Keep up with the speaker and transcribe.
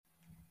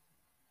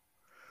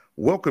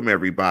Welcome,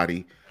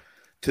 everybody,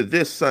 to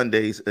this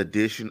Sunday's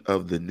edition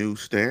of the New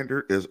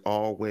Standard. As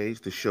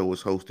always, the show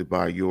is hosted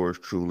by yours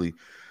truly,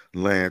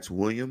 Lance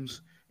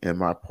Williams, and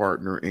my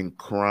partner in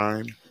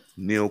crime,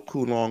 Neil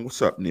Coulong.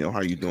 What's up, Neil?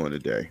 How you doing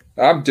today?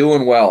 I'm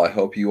doing well. I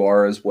hope you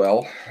are as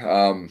well.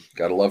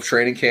 Gotta love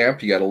training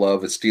camp. You gotta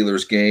love a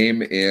Steelers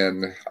game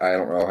in I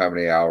don't know how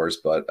many hours,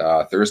 but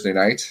Thursday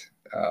night,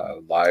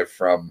 live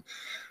from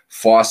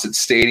Fawcett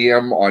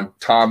Stadium on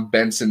Tom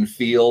Benson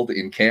Field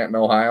in Canton,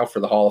 Ohio, for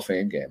the Hall of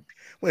Fame game.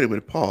 Wait a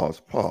minute.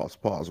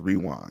 Pause.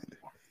 Rewind.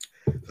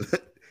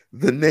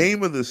 The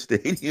name of the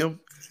stadium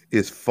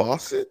is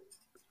Fawcett.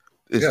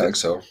 Is Yeah, I that think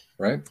so.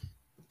 Right?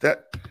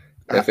 that?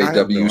 F A I have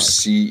no W idea.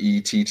 C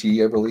E T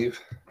T, I believe.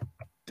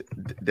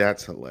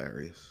 That's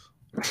hilarious.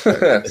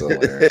 That's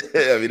hilarious.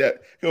 I mean, that,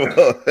 come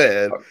on,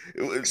 man. That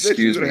you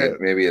Excuse gonna me. have.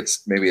 Maybe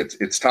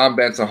it's Tom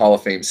Benson Hall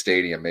of Fame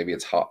Stadium. Maybe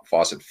it's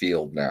Fawcett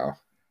Field now.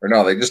 Or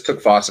no, they just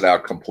took Fawcett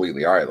out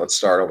completely. All right, let's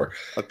start over.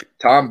 Okay,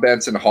 Tom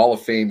Benson Hall of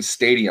Fame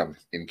Stadium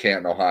in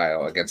Canton,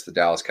 Ohio, against the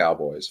Dallas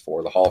Cowboys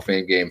for the Hall of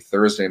Fame game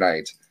Thursday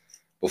night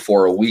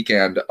before a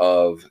weekend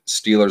of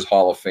Steelers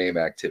Hall of Fame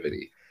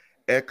activity.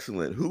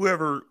 excellent.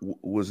 Whoever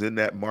was in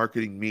that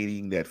marketing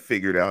meeting that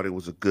figured out it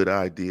was a good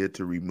idea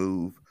to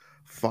remove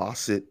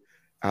faucet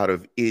out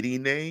of any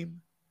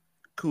name,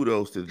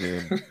 kudos to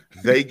them.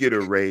 They get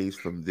a raise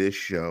from this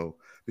show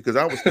because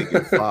I was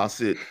thinking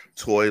faucet,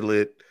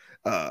 toilet.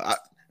 I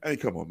mean,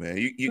 come on, man. I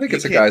You, think you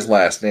it's a can't. guy's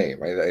last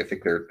name. I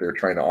think they're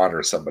trying to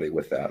honor somebody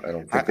with that. I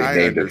don't think they I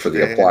named it for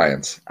the understand.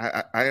 appliance.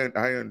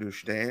 I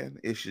understand.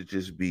 It should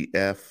just be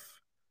F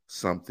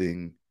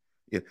something.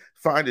 Yeah,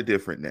 find a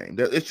different name.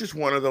 It's just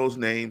one of those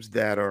names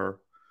that are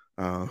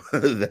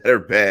that are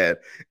bad.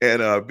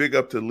 And big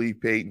up to Lee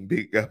Payton.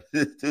 Big up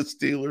to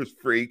Steelers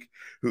freak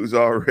who's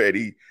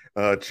already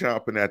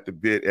chomping at the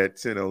bit at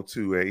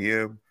 10:02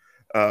 a.m.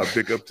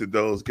 Big up to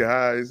those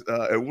guys,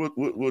 and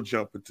we'll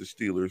jump into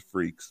Steelers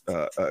freaks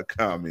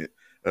comment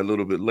a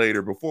little bit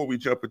later. Before we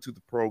jump into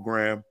the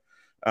program,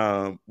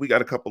 we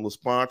got a couple of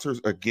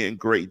sponsors. Again,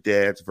 Great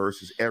Dads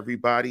versus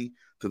Everybody.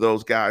 To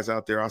those guys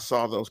out there, I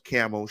saw those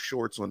camo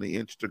shorts on the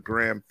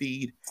Instagram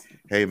feed.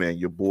 Hey, man,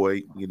 your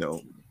boy,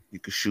 you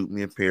could shoot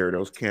me a pair of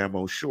those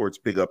camo shorts.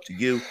 Big up to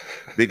you.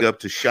 Big up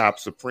to Shop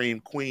Supreme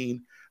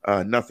Queen.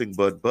 Nothing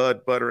but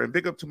Bud Butter. And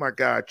big up to my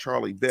guy,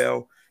 Charlie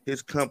Bell.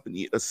 His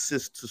company,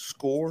 Assist to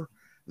Score,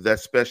 that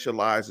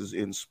specializes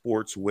in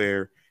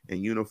sportswear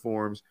and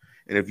uniforms.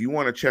 And if you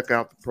want to check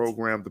out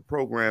the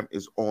program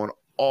is on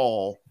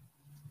all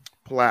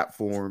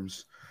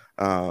platforms.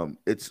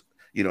 It's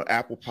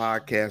Apple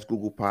Podcasts,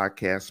 Google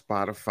Podcasts,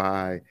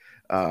 Spotify.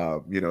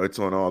 It's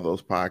on all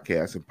those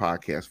podcasts and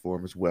podcast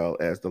form as well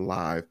as the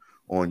live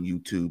on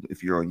YouTube.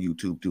 If you're on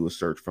YouTube, do a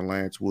search for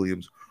Lance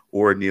Williams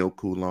or Neil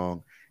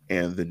Coulong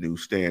and the New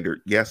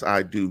Standard. Yes,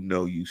 I do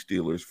know you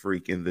Steelers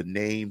freak, and the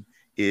name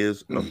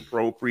is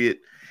appropriate.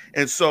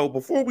 And so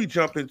before we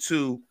jump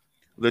into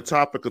the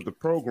topic of the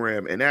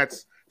program, and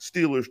that's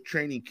Steelers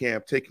training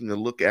camp, taking a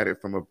look at it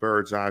from a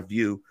bird's eye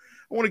view,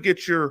 I want to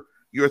get your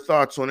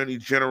thoughts on any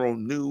general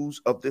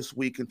news of this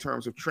week in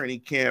terms of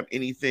training camp.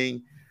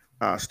 Anything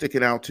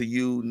sticking out to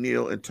you,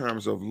 Neil, in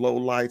terms of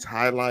lowlights,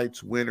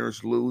 highlights,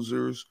 winners,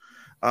 losers,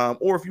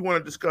 or if you want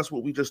to discuss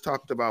what we just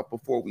talked about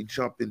before we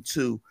jump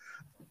into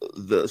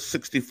the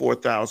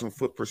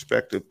 64,000-foot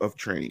perspective of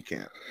training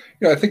camp.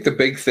 I think the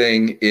big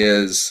thing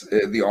is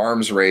the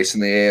arms race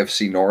in the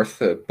AFC North.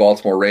 The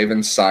Baltimore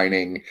Ravens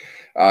signing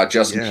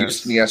Justin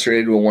Houston Yes.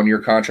 yesterday to a one-year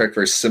contract,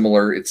 very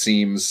similar, it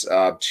seems,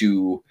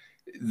 to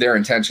their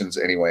intentions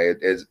anyway,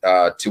 is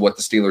to what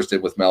the Steelers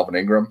did with Melvin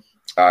Ingram.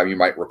 You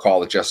might recall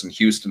that Justin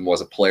Houston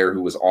was a player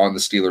who was on the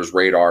Steelers'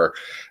 radar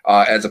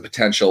as a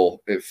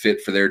potential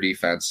fit for their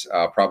defense,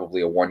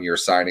 probably a one-year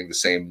signing, the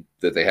same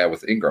that they had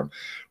with Ingram.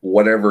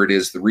 Whatever it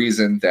is, the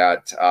reason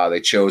that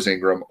they chose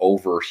Ingram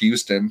over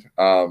Houston,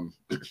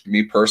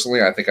 me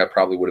personally, I think I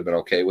probably would have been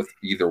okay with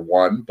either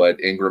one,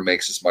 but Ingram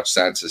makes as much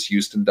sense as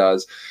Houston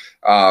does.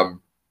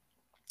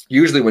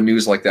 Usually when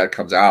news like that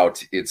comes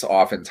out, it's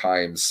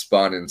oftentimes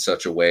spun in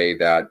such a way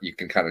that you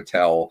can kind of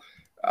tell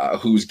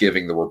who's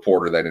giving the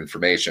reporter that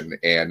information,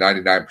 and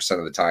 99%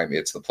 of the time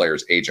it's the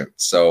player's agent.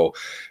 So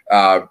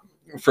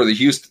for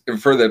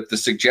the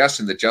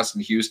suggestion that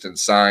Justin Houston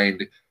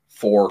signed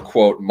for,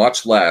 quote,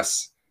 much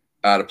less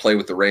to play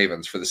with the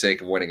Ravens for the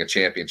sake of winning a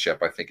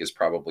championship, I think is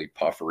probably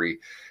puffery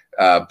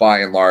by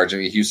and large. I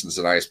mean, Houston's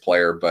a nice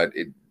player, but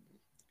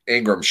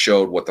Ingram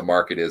showed what the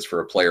market is for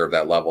a player of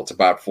that level. It's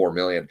about $4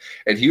 million,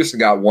 and Houston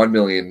got $1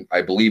 million,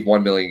 I believe,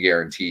 $1 million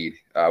guaranteed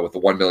with the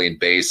 $1 million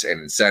base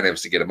and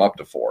incentives to get him up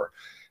to $4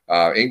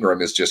 million.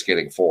 Ingram is just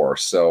getting $4 million,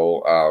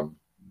 so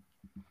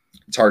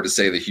it's hard to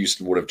say that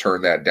Houston would have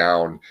turned that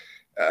down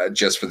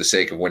just for the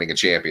sake of winning a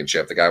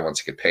championship. The guy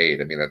wants to get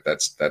paid. I mean,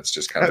 that's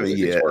just kind of the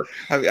way things work.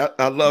 I mean,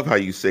 I love how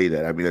you say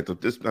that. I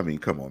mean,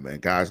 come on, man.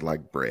 Guys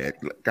like bread,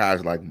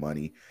 guys like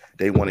money.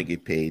 They want to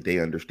get paid. They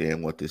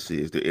understand what this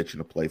is. They're itching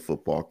to play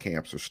football.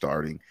 Camps are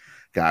starting.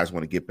 Guys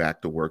want to get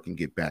back to work and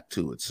get back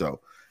to it.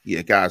 So,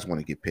 yeah, guys want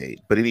to get paid.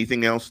 But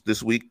anything else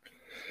this week?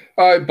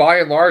 By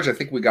and large, I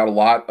think we got a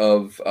lot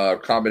of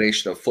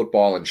combination of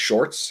football and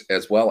shorts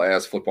as well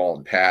as football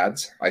and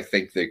pads. I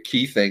think the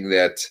key thing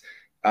that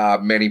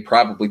many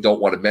probably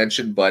don't want to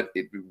mention, but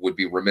it would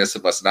be remiss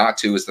of us not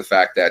to, is the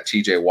fact that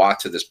TJ Watt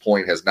to this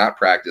point has not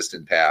practiced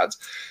in pads,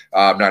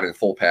 not in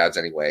full pads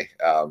anyway,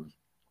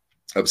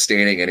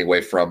 abstaining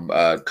anyway from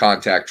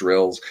contact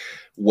drills.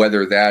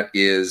 Whether that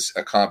is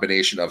a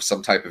combination of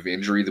some type of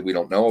injury that we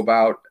don't know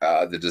about,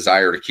 the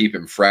desire to keep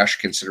him fresh,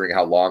 considering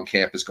how long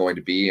camp is going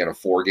to be and a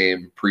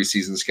 4-game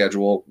preseason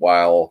schedule,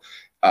 while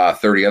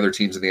 30 other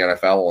teams in the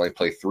NFL only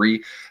play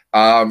 3.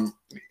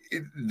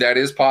 That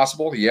is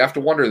possible. You have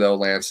to wonder, though,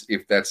 Lance,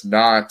 if that's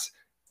not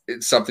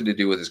something to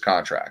do with his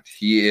contract.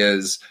 He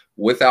is,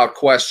 without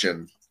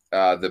question,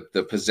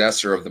 the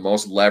possessor of the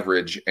most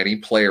leverage any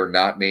player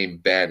not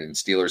named Ben in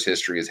Steelers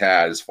history has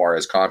had as far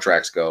as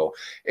contracts go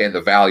and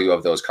the value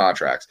of those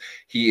contracts.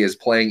 He is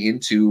playing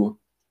into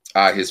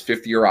his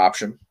 5th-year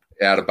option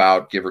at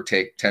about, give or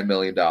take, $10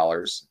 million.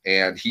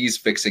 And he's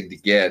fixing to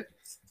get,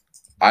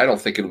 I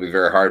don't think it'll be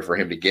very hard for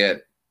him to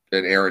get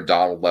an Aaron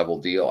Donald level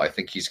deal. I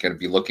think he's going to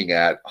be looking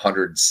at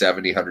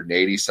 170,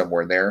 180,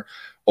 somewhere in there,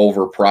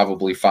 over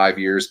probably 5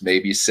 years,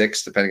 maybe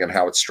 6, depending on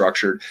how it's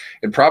structured.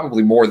 And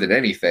probably more than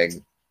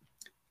anything,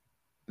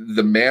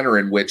 the manner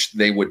in which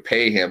they would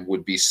pay him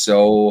would be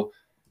so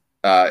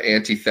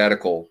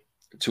antithetical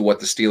to what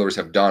the Steelers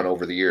have done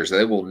over the years.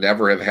 They will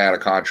never have had a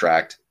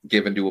contract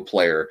given to a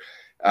player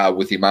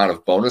with the amount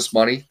of bonus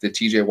money that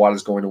TJ Watt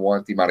is going to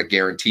want, the amount of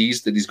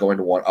guarantees that he's going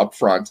to want up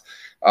front.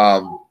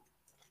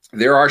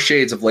 There are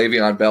shades of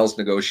Le'Veon Bell's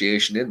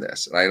negotiation in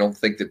this, and I don't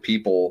think that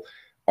people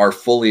are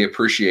fully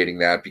appreciating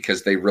that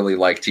because they really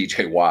like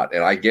TJ Watt.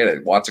 And I get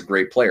it. Watt's a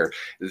great player.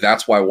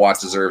 That's why Watt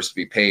deserves to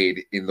be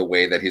paid in the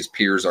way that his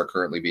peers are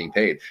currently being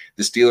paid.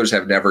 The Steelers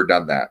have never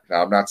done that.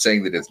 Now, I'm not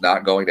saying that it's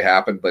not going to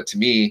happen, but to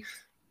me,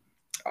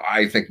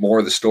 I think more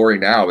of the story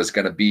now is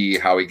going to be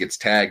how he gets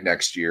tagged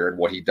next year and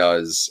what he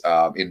does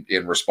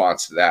in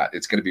response to that.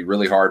 It's going to be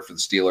really hard for the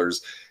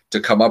Steelers to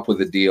come up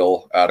with a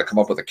deal, to come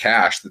up with a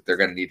cash that they're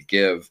going to need to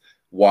give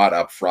Watt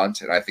up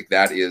front. And I think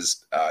that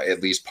is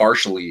at least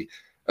partially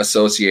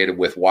associated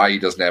with why he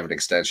doesn't have an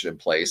extension in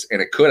place.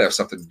 And it could have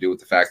something to do with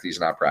the fact that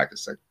he's not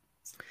practicing.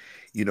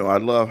 You know, I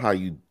love how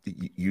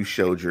you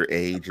showed your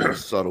age in a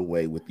subtle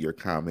way with your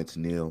comments,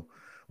 Neil,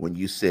 when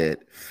you said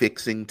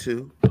fixing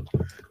to.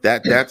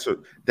 That's a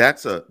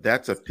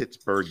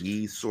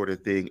Pittsburghese sort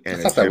of thing. And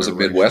I thought that was a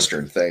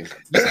Midwestern thing.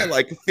 Yeah,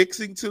 like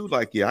fixing to.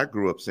 Like, yeah, I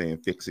grew up saying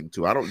fixing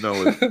to. I don't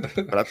know,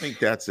 but I think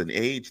that's an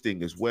age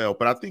thing as well.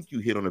 But I think you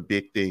hit on a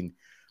big thing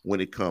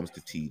when it comes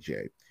to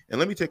TJ. And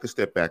let me take a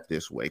step back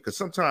this way, because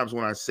sometimes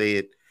when I say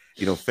it,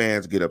 you know,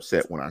 fans get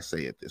upset when I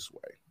say it this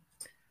way.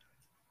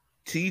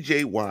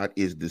 TJ Watt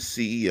is the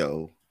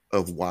CEO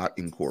of Watt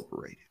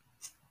Incorporated.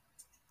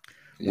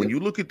 Yep. When you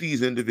look at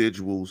these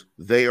individuals,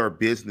 they are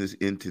business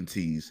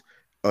entities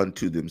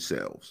unto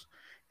themselves.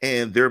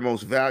 And their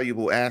most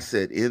valuable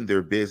asset in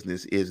their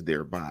business is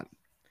their body.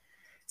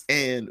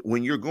 And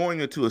when you're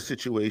going into a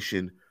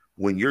situation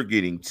when you're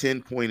getting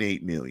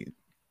 $10.8 million,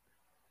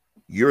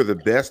 you're the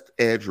best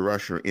edge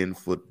rusher in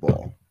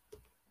football.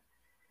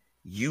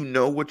 You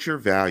know what your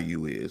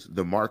value is.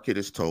 The market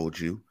has told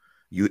you.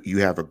 You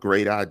have a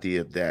great idea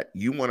of that.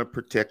 You want to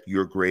protect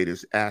your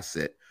greatest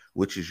asset,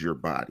 which is your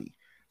body.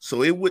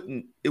 So it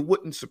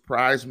wouldn't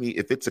surprise me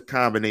if it's a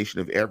combination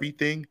of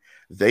everything.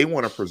 They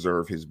want to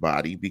preserve his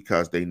body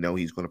because they know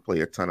he's going to play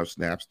a ton of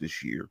snaps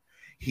this year.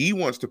 He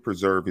wants to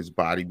preserve his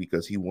body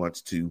because he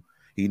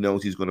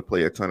knows he's going to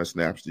play a ton of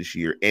snaps this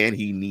year, and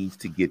he needs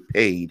to get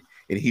paid.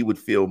 And he would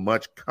feel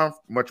much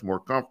more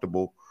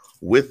comfortable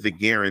with the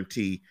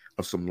guarantee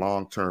of some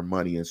long-term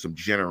money and some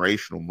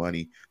generational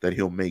money that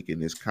he'll make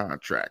in his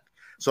contract.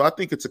 So I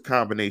think it's a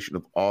combination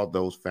of all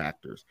those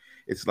factors.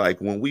 It's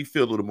like when we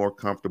feel a little more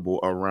comfortable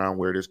around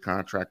where this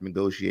contract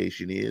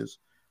negotiation is,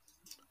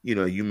 you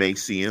know, you may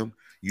see him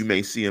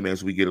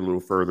as we get a little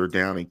further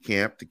down in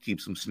camp to keep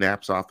some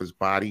snaps off his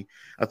body.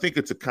 I think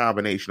it's a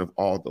combination of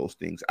all those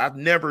things. I've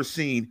never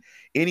seen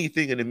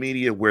anything in the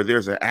media where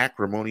there's an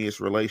acrimonious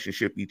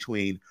relationship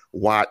between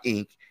Watt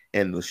Inc.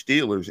 and the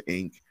Steelers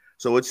Inc.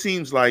 So it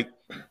seems like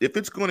if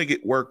it's going to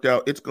get worked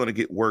out, it's going to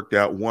get worked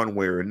out one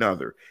way or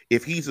another.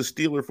 If he's a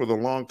Steeler for the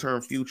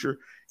long-term future,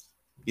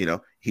 you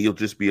know, he'll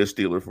just be a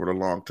Steeler for the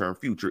long-term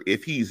future.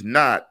 If he's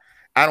not,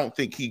 I don't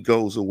think he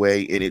goes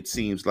away, and it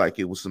seems like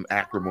it was some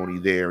acrimony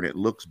there, and it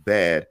looks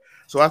bad.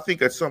 So I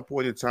think at some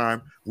point in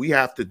time, we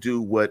have to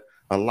do what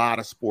a lot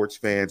of sports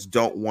fans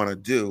don't want to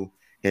do,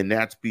 and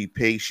that's be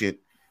patient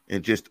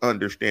and just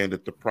understand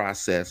that the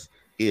process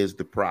is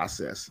the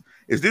process.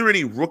 Is there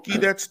any rookie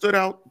that stood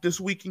out this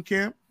week in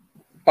camp?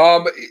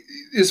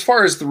 As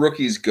far as the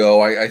rookies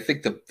go, I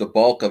think the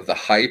bulk of the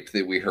hype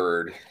that we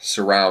heard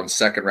surrounds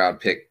second-round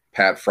pick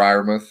Pat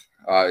Freiermuth.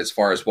 As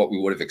far as what we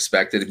would have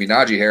expected. I mean,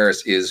 Najee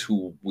Harris is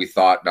who we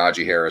thought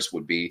Najee Harris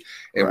would be,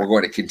 and We're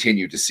going to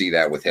continue to see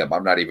that with him.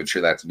 I'm not even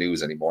sure that's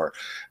news anymore.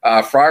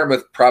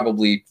 Freiermuth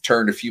probably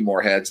turned a few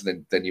more heads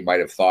than you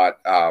might have thought.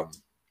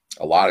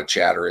 a lot of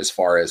chatter as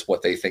far as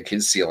what they think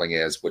his ceiling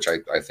is, which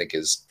I think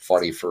is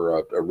funny for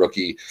a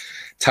rookie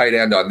tight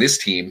end on this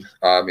team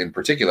in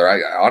particular.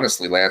 I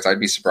honestly, Lance, I'd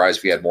be surprised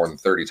if he had more than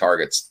 30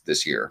 targets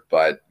this year,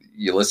 but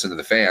you listen to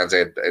the fans,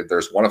 and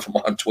there's one of them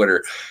on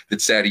Twitter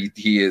that said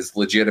he is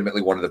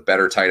legitimately one of the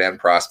better tight end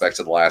prospects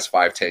of the last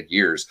 5-10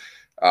 years.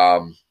 I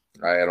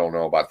don't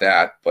know about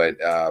that, but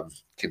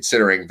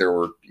considering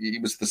he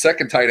was the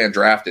second tight end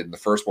drafted, and the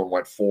first one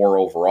went 4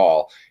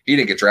 overall. He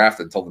didn't get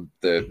drafted until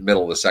the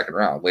middle of the second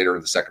round, later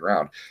in the second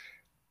round.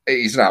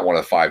 He's not one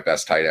of the 5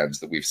 best tight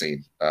ends that we've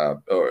seen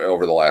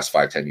over the last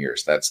 5-10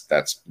 years.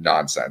 That's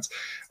nonsense.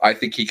 I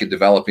think he can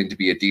develop into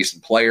be a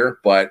decent player,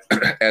 but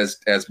as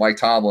Mike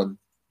Tomlin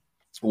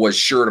was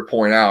sure to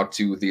point out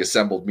to the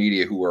assembled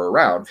media who were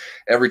around,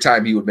 every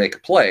time he would make a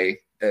play,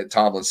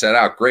 Tomlin said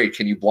out, "Great,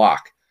 can you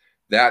block?"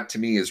 That, to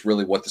me, is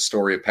really what the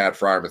story of Pat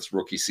Freiermuth's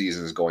rookie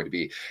season is going to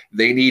be.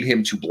 They need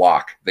him to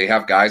block. They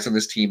have guys on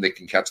this team that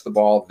can catch the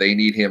ball. They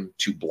need him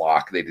to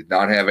block. They did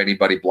not have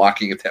anybody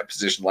blocking at that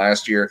position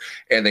last year,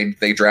 and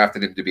they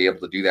drafted him to be able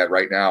to do that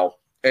right now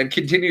and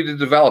continue to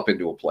develop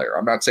into a player.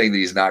 I'm not saying that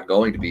he's not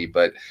going to be,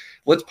 but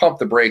let's pump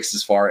the brakes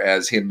as far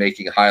as him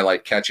making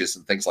highlight catches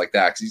and things like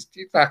that, because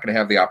he's not going to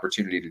have the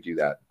opportunity to do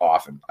that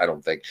often, I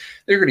don't think.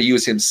 They're going to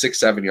use him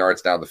 6-7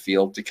 yards down the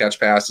field to catch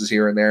passes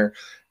here and there.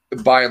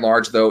 By and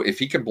large, though, if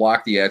he can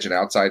block the edge and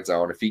outside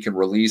zone, if he can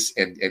release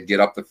and get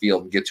up the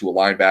field and get to a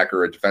linebacker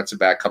or a defensive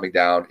back coming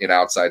down in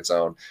outside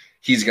zone,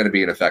 he's going to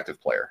be an effective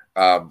player.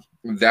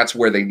 That's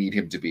where they need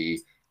him to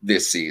be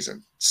this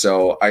season.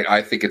 So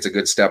I think it's a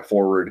good step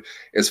forward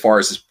as far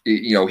as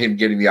him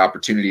getting the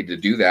opportunity to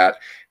do that,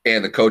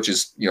 and the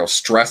coaches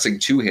stressing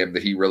to him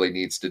that he really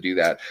needs to do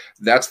that.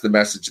 That's the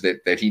message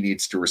that he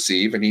needs to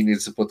receive, and he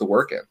needs to put the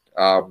work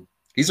in.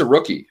 He's a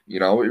rookie.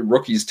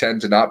 Rookies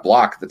tend to not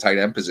block the tight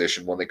end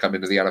position when they come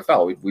into the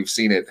NFL. We've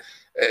seen it.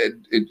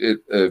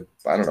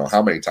 I don't know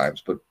how many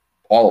times, but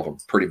all of them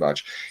pretty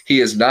much.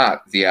 He is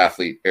not the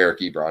athlete Eric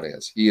Ebron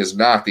is. He is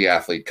not the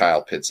athlete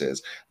Kyle Pitts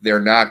is.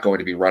 They're not going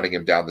to be running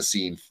him down the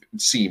seam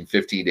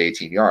 15 to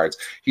 18 yards.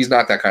 He's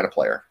not that kind of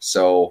player.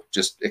 So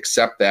just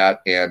accept that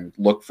and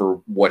look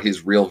for what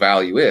his real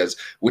value is,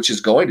 which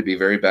is going to be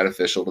very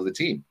beneficial to the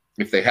team.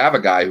 If they have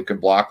a guy who can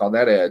block on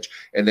that edge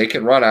and they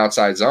can run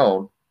outside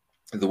zone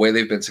the way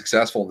they've been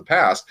successful in the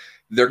past,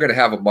 they're going to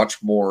have a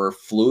much more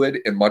fluid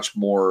and much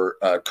more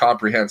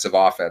comprehensive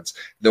offense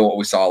than what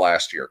we saw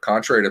last year.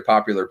 Contrary to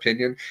popular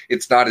opinion,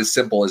 it's not as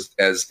simple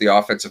as the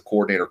offensive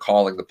coordinator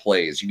calling the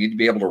plays. You need to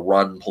be able to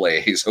run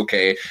plays,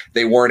 okay?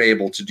 They weren't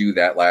able to do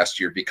that last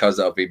year because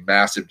of a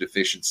massive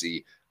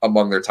deficiency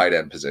among their tight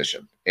end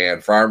position.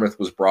 And Freiermuth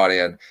was brought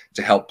in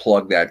to help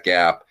plug that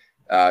gap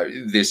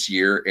this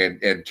year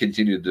and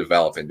continue to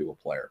develop into a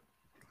player.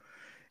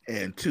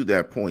 And to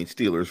that point,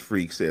 Steelers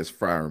Freak says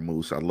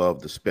Freiermuth, I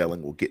love the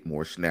spelling, will get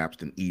more snaps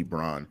than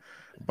Ebron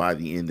by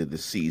the end of the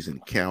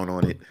season. Count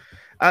on it.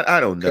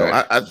 I don't know.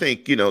 Okay. I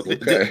think,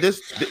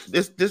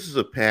 this is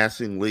a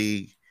passing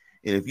league.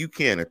 And if you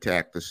can't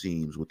attack the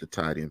seams with the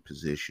tight end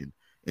position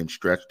and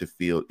stretch the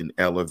field and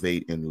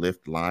elevate and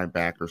lift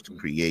linebackers to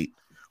create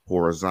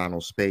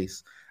horizontal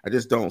space, I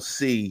just don't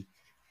see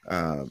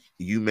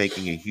you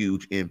making a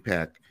huge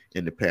impact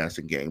in the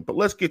passing game. But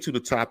let's get to the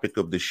topic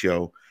of the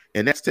show.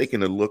 And that's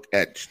taking a look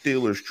at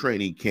Steelers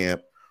training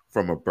camp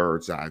from a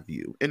bird's eye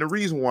view. And the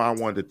reason why I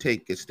wanted to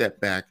take a step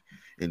back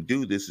and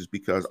do this is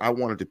because I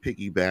wanted to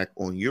piggyback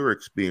on your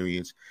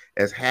experience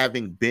as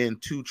having been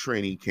to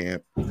training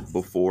camp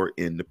before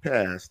in the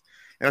past.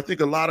 And I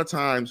think a lot of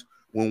times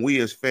when we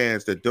as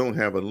fans that don't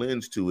have a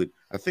lens to it,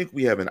 I think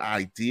we have an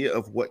idea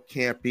of what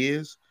camp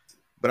is,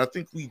 but I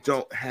think we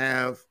don't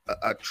have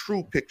a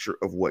true picture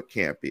of what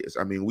camp is.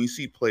 I mean, we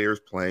see players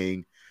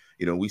playing.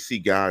 We see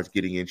guys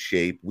getting in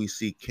shape. We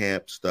see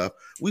camp stuff.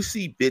 We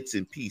see bits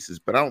and pieces,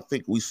 but I don't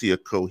think we see a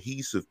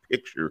cohesive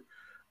picture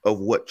of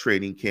what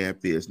training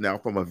camp is. Now,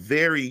 from a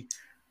very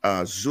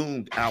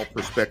zoomed out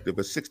perspective,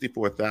 a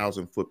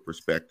 64,000-foot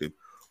perspective,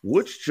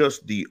 what's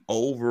just the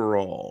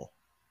overall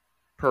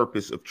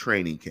purpose of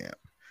training camp?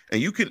 And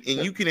you can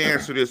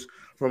answer this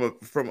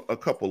from a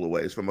couple of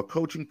ways, from a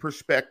coaching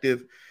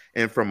perspective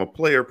and from a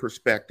player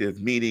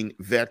perspective, meaning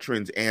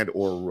veterans and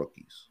or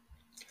rookies.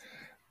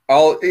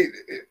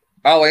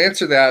 I'll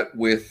answer that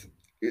with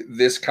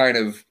this kind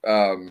of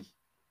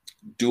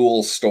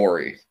dual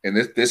story. And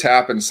this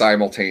happened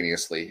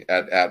simultaneously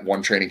at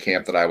one training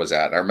camp that I was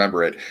at. I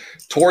remember it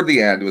toward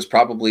the end. It was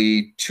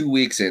probably 2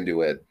 weeks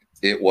into it.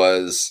 It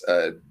was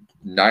a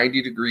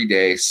 90-degree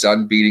day,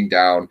 sun beating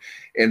down.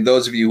 And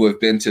those of you who have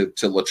been to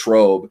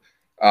Latrobe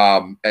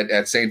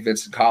at St.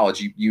 Vincent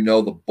College, you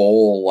know the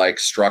bowl-like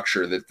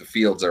structure that the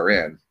fields are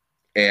in.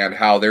 And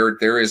how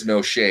there is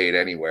no shade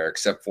anywhere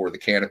except for the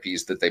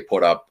canopies that they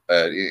put up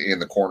in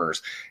the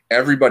corners.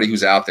 Everybody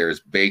who's out there is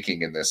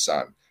baking in this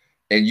sun.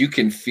 And you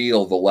can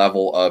feel the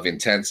level of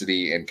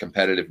intensity and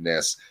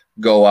competitiveness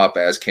go up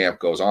as camp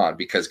goes on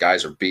because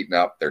guys are beaten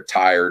up, they're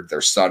tired,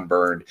 they're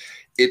sunburned.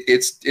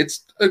 It's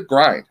a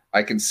grind.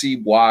 I can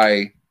see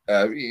why,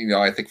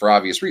 I think for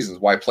obvious reasons,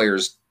 why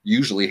players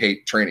usually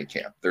hate training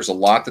camp. There's a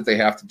lot that they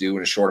have to do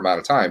in a short amount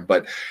of time.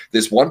 But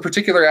this one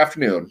particular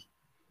afternoon,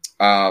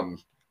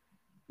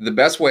 the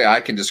best way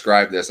I can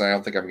describe this, and I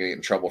don't think I'm going to get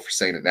in trouble for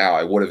saying it now,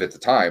 I would have at the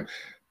time,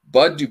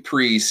 Bud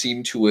Dupree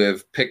seemed to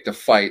have picked a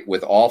fight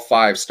with all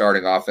 5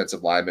 starting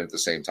offensive linemen at the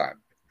same time.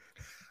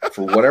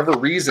 For whatever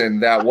reason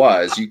that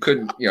was, you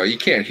couldn't, you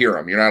can't hear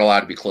them. You're not allowed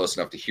to be close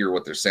enough to hear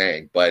what they're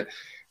saying. But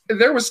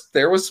there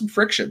was some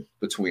friction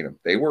between them.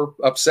 They were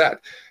upset.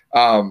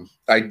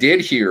 I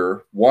did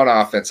hear one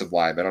offensive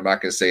lineman, I'm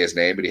not going to say his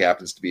name, but he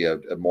happens to be a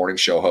morning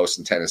show host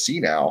in Tennessee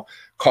now,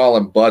 call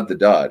him Bud the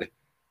Dud.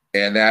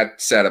 And that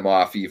set him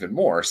off even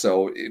more.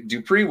 So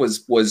Dupree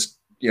was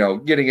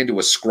getting into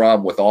a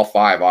scrum with all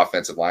 5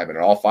 offensive linemen,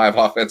 and all 5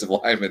 offensive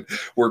linemen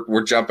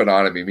were jumping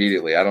on him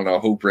immediately. I don't know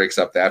who breaks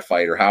up that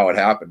fight or how it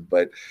happened,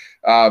 but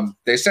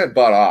they sent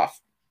Bud off,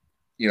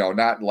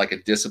 not in like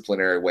a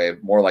disciplinary way,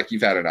 more like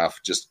you've had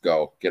enough, just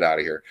go, get out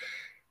of here.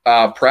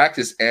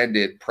 Practice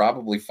ended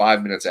probably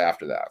 5 minutes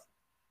after that.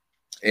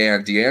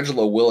 And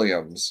DeAngelo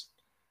Williams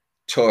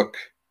took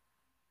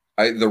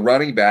the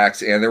running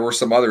backs, and there were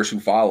some others who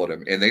followed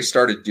him, and they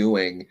started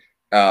doing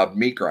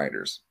meat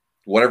grinders,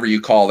 whatever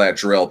you call that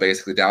drill,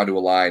 basically down to a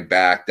line,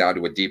 back, down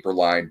to a deeper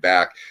line,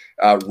 back,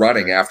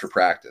 running after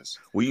practice.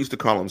 We used to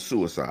call them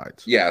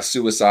suicides. Yeah,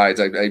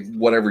 suicides,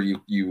 whatever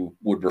you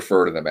would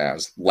refer to them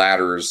as.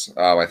 Ladders,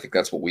 I think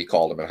that's what we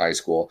called them in high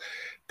school.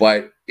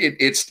 But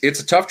it's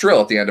a tough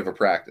drill at the end of a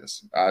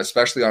practice,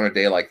 especially on a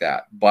day like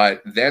that.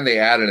 But then they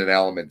added an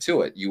element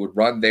to it. You would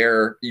run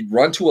there, you'd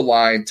run to a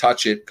line,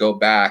 touch it, go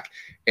back,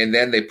 and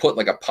then they put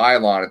like a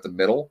pylon at the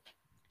middle.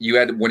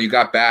 When you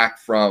got back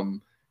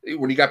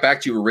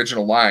to your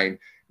original line,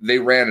 they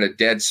ran a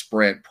dead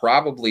sprint,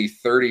 probably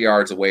 30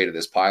 yards away to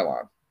this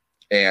pylon,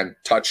 and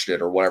touched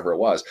it or whatever it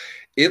was.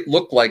 It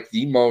looked like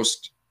the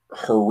most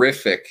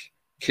horrific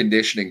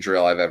conditioning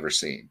drill I've ever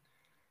seen.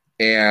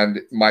 And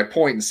my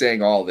point in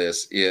saying all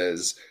this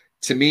is,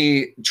 to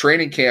me,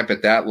 training camp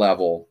at that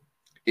level,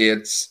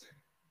 it's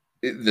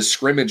the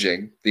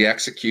scrimmaging, the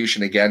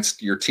execution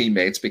against your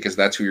teammates, because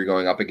that's who you're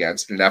going up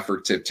against in an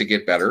effort to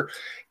get better.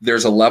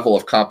 There's a level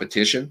of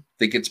competition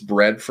that gets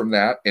bred from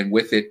that. And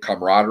with it,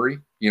 camaraderie.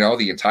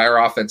 The entire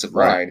offensive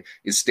line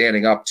is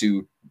standing up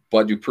to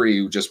Bud Dupree,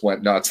 who just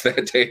went nuts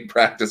that day in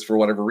practice for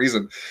whatever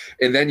reason.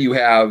 And then you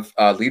have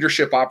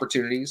leadership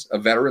opportunities, a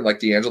veteran like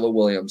DeAngelo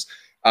Williams,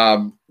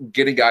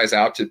 getting guys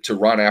out to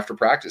run after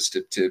practice,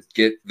 to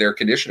get their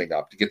conditioning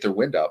up, to get their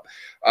wind up,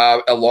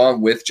 along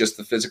with just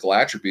the physical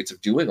attributes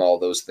of doing all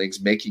those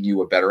things, making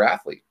you a better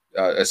athlete,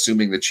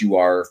 assuming that you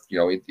are,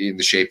 in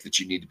the shape that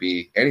you need to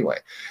be anyway.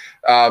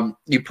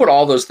 You put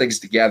all those things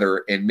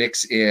together and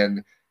mix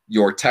in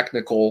your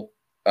technical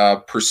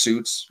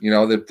pursuits,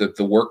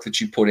 the work that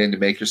you put in to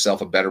make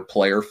yourself a better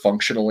player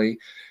functionally.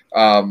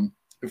 From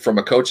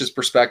a coach's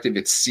perspective,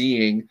 it's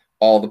seeing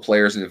all the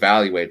players and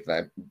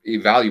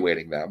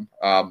evaluating them.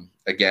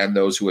 Again,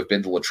 those who have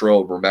been to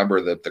Latrobe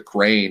remember that the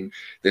crane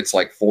that's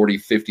like 40,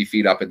 50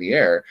 feet up in the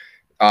air,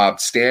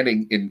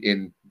 standing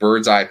in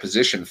bird's eye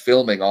position,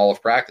 filming all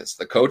of practice.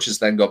 The coaches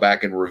then go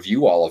back and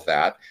review all of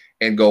that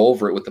and go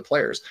over it with the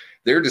players.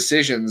 Their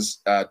decisions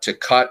to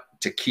cut,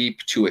 to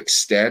keep, to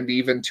extend,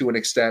 even to an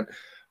extent,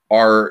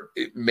 are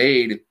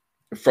made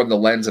from the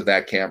lens of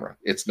that camera.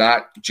 It's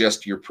not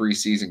just your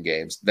preseason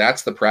games.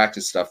 That's the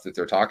practice stuff that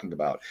they're talking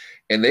about.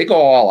 And they go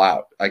all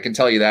out. I can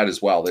tell you that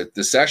as well.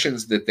 The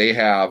sessions that they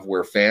have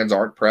where fans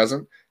aren't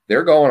present,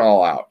 they're going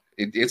all out.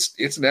 It's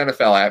an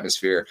NFL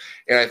atmosphere.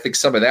 And I think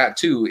some of that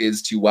too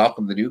is to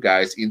welcome the new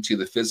guys into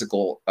the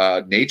physical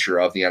nature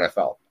of the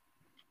NFL.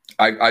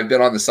 I've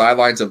been on the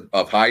sidelines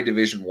of high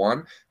Division I.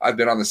 I've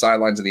been on the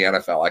sidelines of the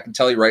NFL. I can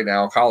tell you right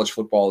now, college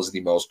football is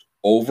the most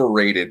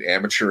overrated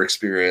amateur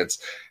experience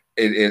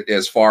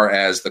as far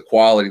as the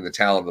quality and the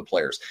talent of the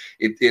players.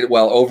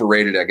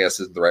 Overrated, I guess,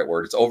 isn't the right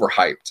word. It's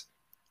overhyped.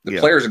 The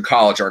players in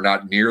college are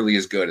not nearly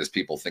as good as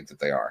people think that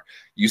they are.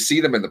 You see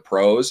them in the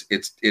pros.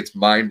 It's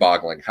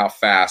mind-boggling how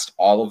fast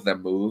all of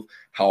them move,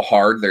 how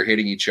hard they're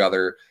hitting each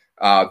other.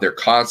 They're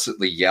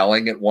constantly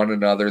yelling at one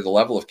another. The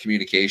level of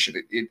communication,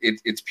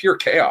 it's pure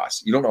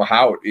chaos. You don't know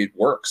how it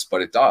works,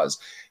 but it does.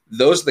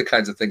 Those are the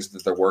kinds of things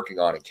that they're working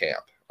on in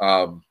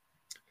camp.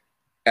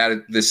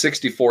 At the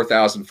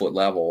 64,000 foot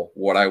level,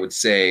 what I would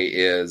say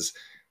is,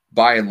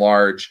 by and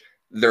large,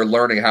 they're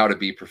learning how to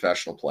be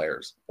professional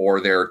players, or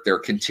they're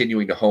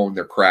continuing to hone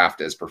their craft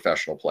as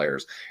professional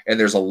players. And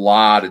there's a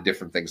lot of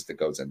different things that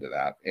goes into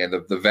that. And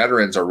the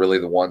veterans are really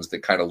the ones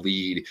that kind of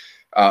lead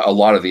a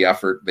lot of the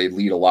effort. They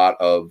lead a lot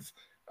of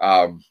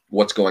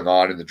what's going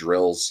on in the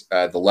drills,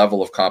 the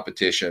level of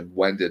competition,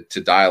 when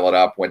to dial it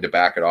up, when to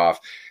back it off.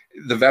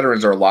 The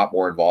veterans are a lot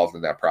more involved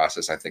in that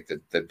process, I think,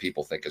 than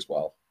people think as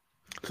well.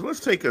 So let's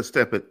take a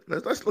step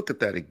let's look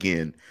at that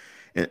again,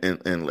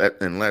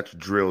 and let's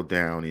drill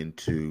down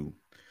into,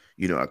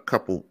 a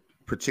couple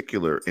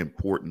particular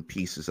important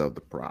pieces of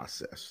the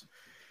process.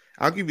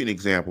 I'll give you an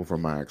example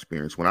from my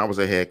experience. When I was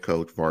a head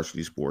coach,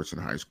 varsity sports in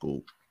high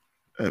school,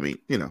 I mean,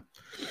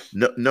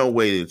 no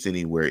way it's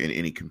anywhere in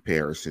any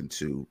comparison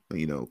to,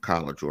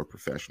 college or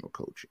professional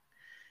coaching.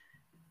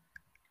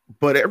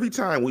 But every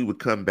time we would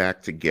come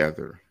back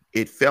together,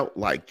 it felt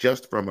like,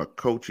 just from a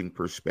coaching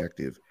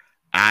perspective,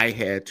 I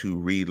had to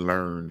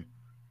relearn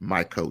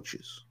my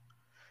coaches.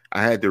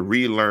 I had to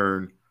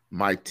relearn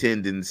my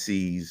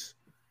tendencies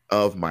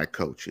of my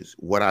coaches,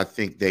 what I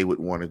think they would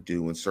want to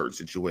do in certain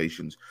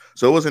situations.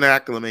 So it was an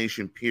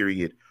acclimation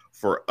period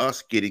for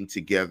us getting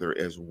together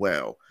as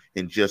well,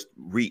 and just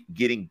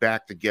getting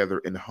back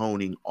together and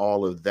honing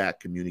all of that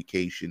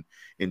communication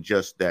and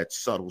just that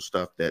subtle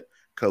stuff that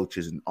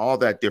coaches and all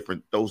that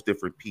those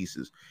different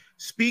pieces.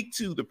 Speak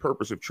to the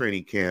purpose of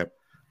training camp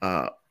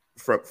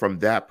from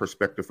that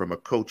perspective, from a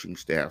coaching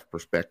staff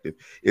perspective.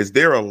 Is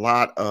there a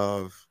lot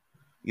of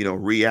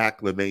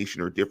reacclimation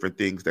or different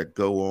things that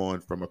go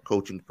on from a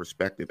coaching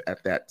perspective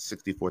at that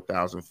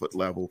 64,000 foot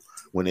level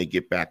when they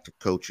get back to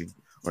coaching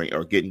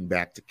or getting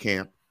back to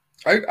camp?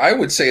 I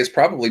would say it's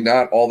probably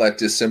not all that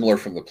dissimilar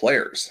from the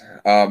players.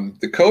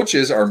 The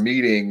coaches are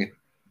meeting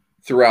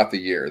throughout the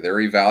year.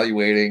 They're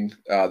evaluating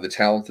the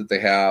talent that they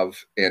have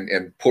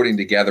and putting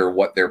together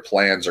what their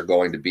plans are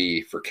going to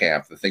be for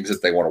camp, the things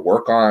that they want to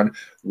work on,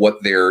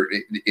 what they're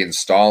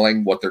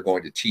installing, what they're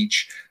going to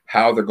teach,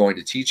 how they're going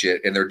to teach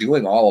it. And they're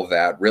doing all of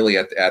that really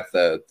at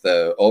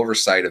the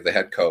oversight of the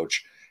head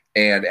coach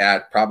and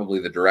at probably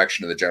the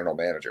direction of the general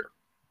manager.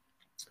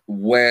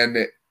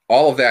 When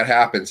all of that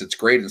happens, it's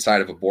great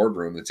inside of a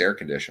boardroom that's air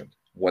conditioned.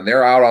 When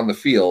they're out on the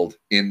field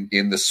in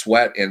the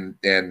sweat and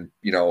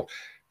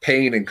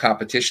pain and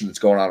competition that's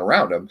going on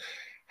around them,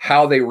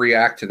 how they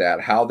react to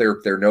that, how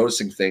they're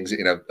noticing things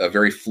in a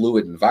very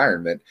fluid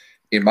environment,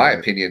 in my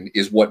opinion,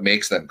 is what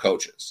makes them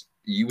coaches.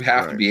 You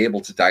have to be able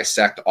to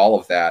dissect all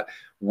of that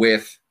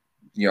with,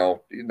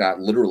 not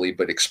literally,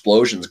 but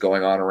explosions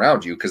going on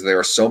around you, because there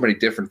are so many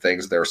different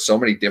things. There are so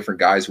many different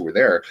guys who are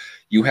there.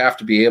 You have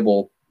to be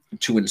able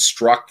to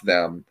instruct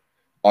them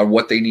on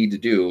what they need to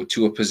do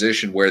to a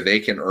position where they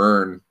can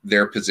earn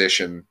their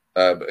position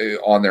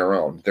on their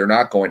own. They're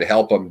not going to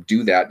help them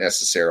do that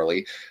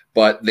necessarily,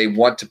 but they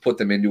want to put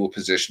them into a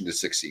position to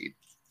succeed.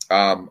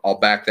 I'll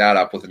back that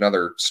up with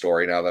another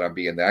story now that I'm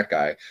being that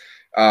guy.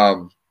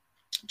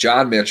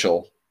 John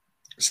Mitchell,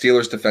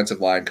 Steelers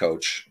defensive line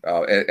coach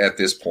at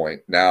this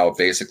point, now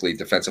basically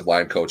defensive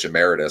line coach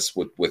emeritus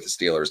with the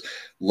Steelers,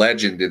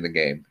 legend in the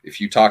game. If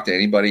you talk to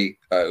anybody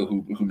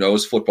who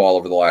knows football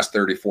over the last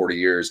 30, 40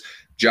 years,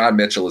 John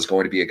Mitchell is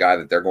going to be a guy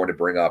that they're going to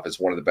bring up as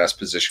one of the best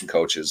position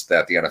coaches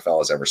that the NFL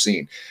has ever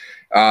seen.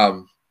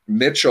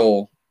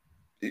 Mitchell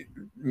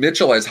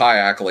has high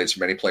accolades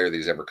from any player that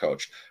he's ever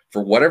coached.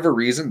 For whatever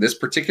reason, this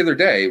particular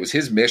day, it was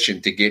his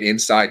mission to get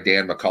inside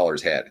Dan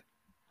McCullers' head.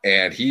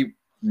 And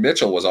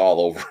Mitchell was all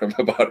over him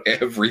about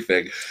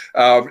everything.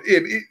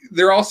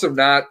 They're also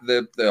not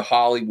the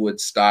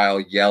Hollywood style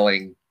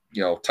yelling,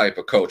 type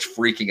of coach,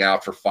 freaking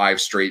out for 5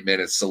 straight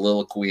minutes,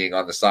 soliloquying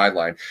on the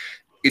sideline.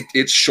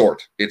 It's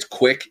short. It's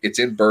quick. It's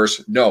in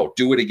bursts. No,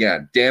 do it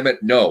again. Damn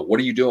it. No.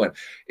 What are you doing?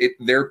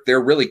 They're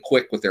really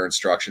quick with their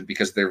instruction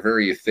because they're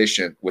very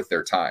efficient with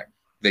their time.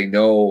 They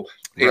know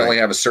they only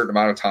have a certain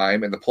amount of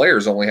time, and the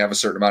players only have a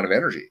certain amount of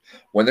energy.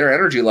 When their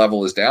energy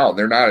level is down,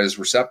 they're not as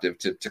receptive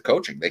to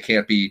coaching. They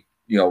can't be,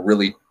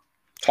 really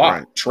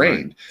taught,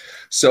 trained.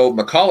 So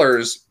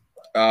McCullers,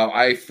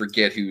 I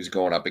forget who he's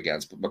going up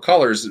against, but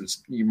McCullers,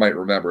 you might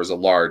remember, is a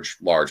large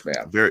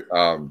man. Very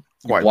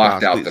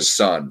blocked out the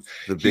sun.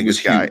 The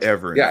biggest guy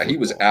ever. Yeah, he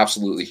was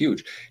absolutely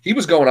huge. He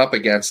was going up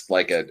against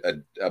like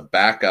a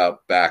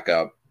backup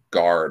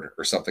guard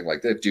or something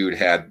like that. Dude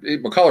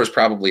McCullers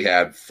probably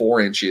had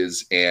 4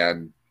 inches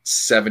and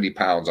 70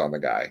 pounds on the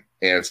guy.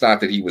 And it's not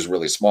that he was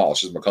really small.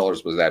 It's just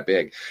McCullers was that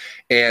big.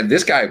 And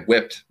this guy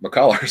whipped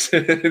McCullers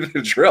in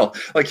the drill.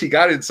 Like, he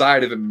got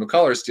inside of him.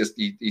 McCullers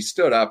he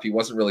stood up. He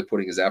wasn't really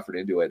putting his effort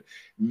into it.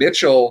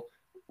 Mitchell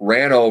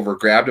ran over,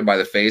 grabbed him by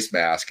the face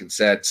mask, and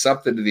said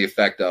something to the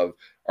effect of,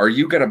 "Are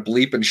you going to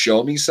bleep and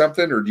show me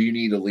something, or do you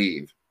need to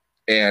leave?"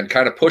 And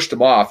kind of pushed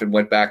him off and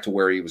went back to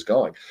where he was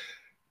going.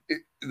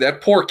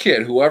 That poor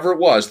kid, whoever it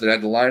was that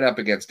had to line up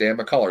against Dan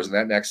McCullers in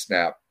that next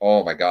snap,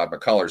 oh my God,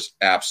 McCullers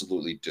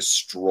absolutely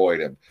destroyed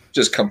him.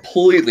 Just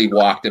completely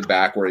walked him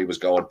back where he was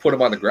going, put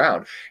him on the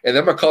ground. And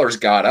then McCullers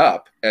got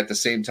up at the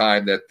same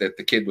time that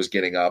the kid was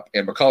getting up,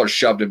 and McCullers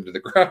shoved him to the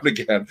ground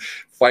again.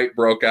 Fight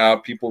broke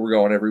out. People were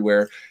going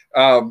everywhere.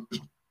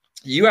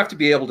 You have to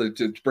be able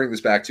to bring this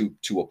back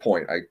to a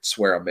point. I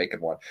swear I'm making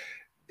one.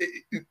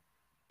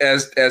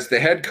 As the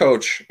head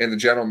coach and the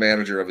general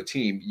manager of a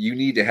team, you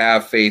need to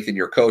have faith in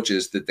your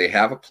coaches that they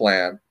have a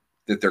plan,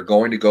 that they're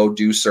going to go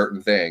do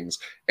certain things,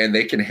 and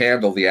they can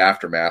handle the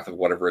aftermath of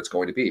whatever it's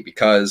going to be,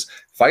 because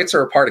fights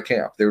are a part of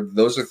camp.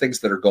 Those are things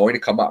that are going to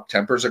come up.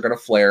 Tempers are going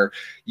to flare.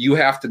 You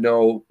have to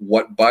know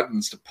what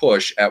buttons to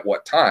push at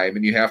what time,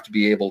 and you have to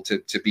be able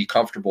to be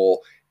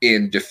comfortable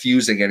in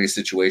diffusing any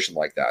situation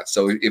like that.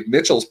 So if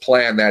Mitchell's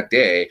plan that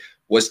day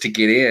was to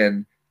get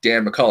in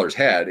Dan McCullers'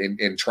 head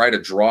and try to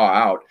draw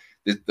out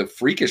the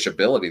freakish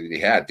ability that he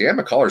had. Dan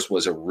McCullers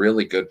was a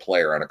really good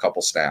player on a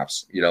couple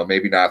snaps,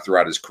 maybe not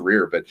throughout his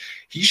career, but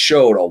he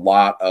showed a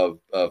lot of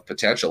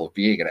potential of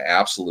being an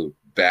absolute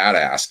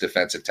badass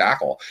defensive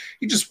tackle.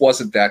 He just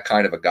wasn't that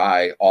kind of a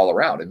guy all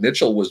around. And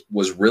Mitchell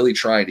was really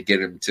trying to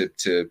get him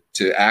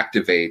to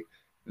activate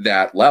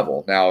that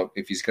level. Now,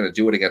 if he's going to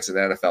do it against an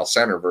NFL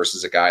center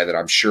versus a guy that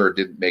I'm sure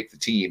didn't make the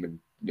team and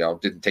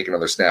didn't take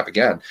another snap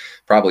again,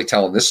 probably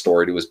telling this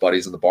story to his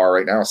buddies in the bar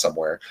right now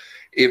somewhere.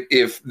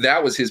 If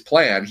that was his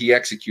plan, he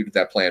executed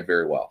that plan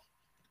very well.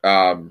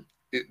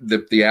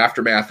 The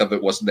aftermath of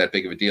it wasn't that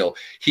big of a deal.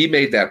 He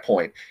made that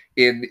point.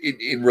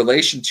 In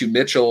relation to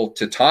Mitchell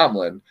to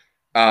Tomlin,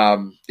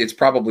 it's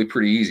probably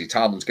pretty easy.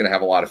 Tomlin's going to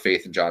have a lot of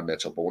faith in John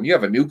Mitchell. But when you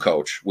have a new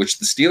coach, which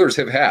the Steelers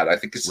have had, I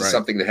think this is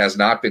something that has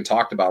not been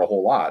talked about a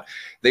whole lot.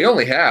 They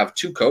only have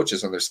 2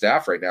 coaches on their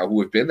staff right now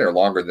who have been there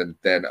longer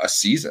than a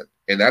season,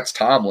 and that's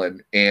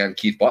Tomlin and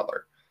Keith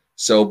Butler.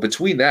 So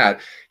between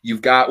that,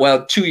 you've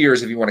got, 2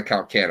 years if you want to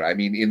count Canada. I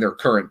mean, in their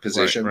current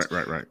positions.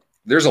 Right.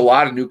 There's a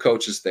lot of new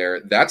coaches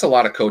there. That's a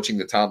lot of coaching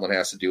that Tomlin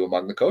has to do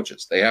among the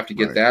coaches. They have to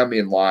get them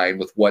in line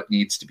with what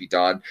needs to be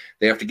done.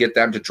 They have to get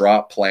them to draw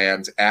up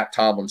plans at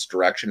Tomlin's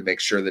direction and make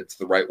sure that it's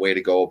the right way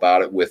to go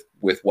about it with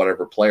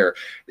whatever player.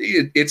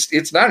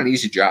 It's not an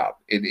easy job.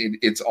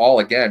 It's all,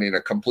 again, in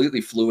a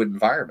completely fluid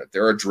environment.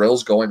 There are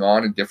drills going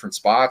on in different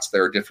spots.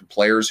 There are different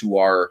players who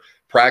are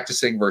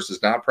practicing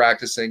versus not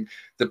practicing.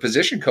 The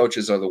position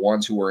coaches are the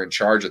ones who are in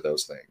charge of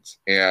those things,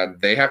 and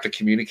they have to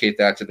communicate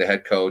that to the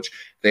head coach.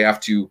 They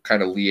have to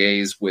kind of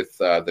liaise with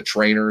the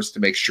trainers to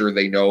make sure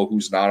they know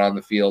who's not on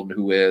the field and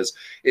who is.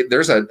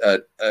 There's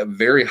a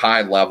very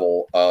high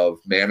level of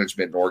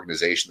management and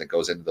organization that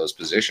goes into those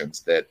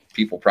positions that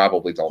people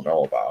probably don't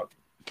know about.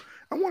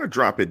 I want to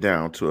drop it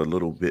down to a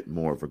little bit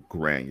more of a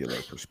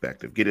granular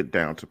perspective, get it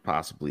down to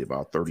possibly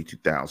about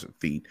 32,000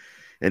 feet.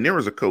 And there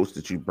was a coach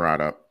that you brought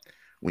up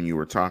when you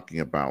were talking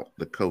about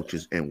the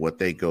coaches and what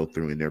they go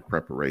through in their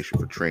preparation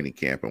for training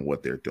camp and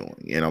what they're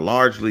doing. And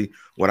largely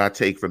what I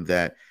take from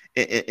that,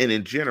 and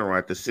in general,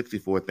 at the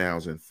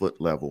 64,000 foot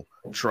level,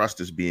 trust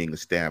is being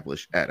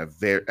established at a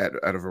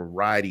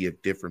variety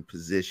of different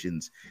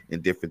positions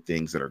and different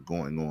things that are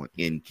going on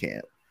in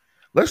camp.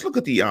 Let's look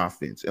at the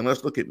offense, and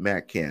let's look at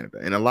Matt Canada.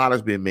 And a lot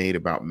has been made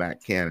about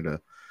Matt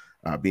Canada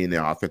being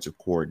the offensive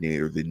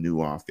coordinator, the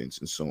new offense,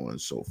 and so on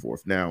and so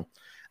forth. Now,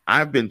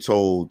 I've been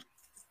told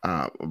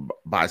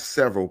by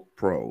several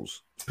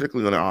pros,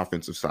 particularly on the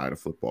offensive side of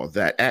football,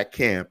 that at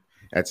camp,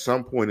 at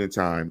some point in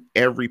time,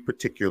 every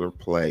particular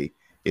play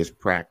is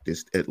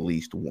practiced at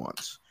least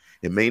once.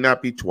 It may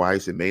not be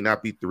twice, it may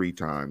not be 3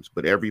 times,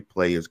 but every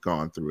play is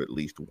gone through at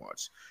least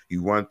once.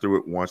 You run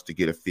through it once to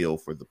get a feel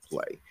for the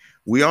play.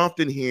 We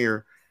often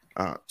hear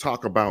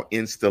talk about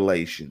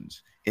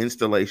installations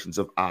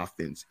of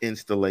offense,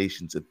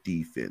 installations of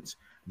defense.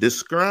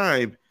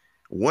 Describe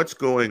what's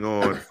going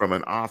on from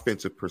an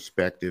offensive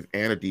perspective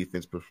and a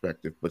defense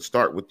perspective, but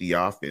start with the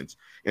offense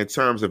in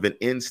terms of an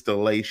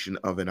installation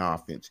of an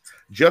offense.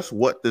 Just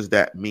what does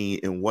that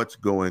mean and what's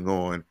going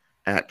on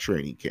at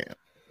training camp?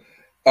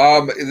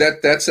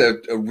 That's a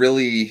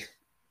really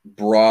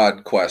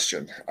broad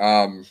question.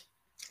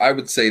 I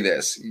would say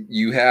this.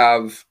 You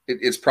have,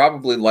 it's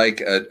probably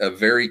like a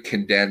very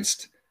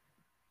condensed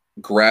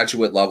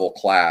graduate level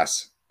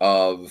class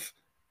of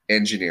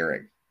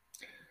engineering.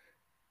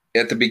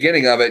 At the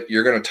beginning of it,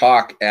 you're going to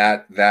talk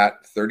at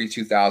that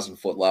 32,000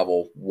 foot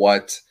level,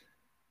 what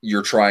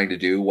you're trying to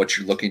do, what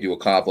you're looking to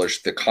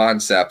accomplish, the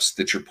concepts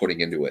that you're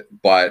putting into it.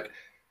 But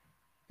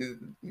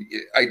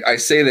I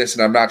say this,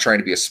 and I'm not trying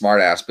to be a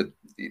smartass, but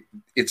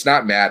it's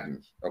not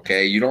Madden,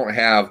 okay? You don't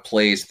have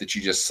plays that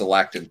you just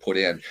select and put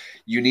in.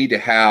 You need to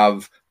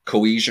have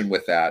cohesion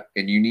with that,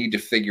 and you need to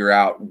figure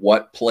out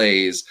what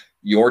plays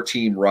your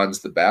team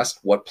runs the best,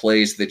 what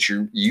plays that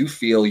you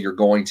feel you're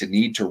going to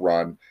need to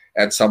run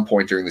at some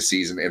point during the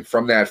season, and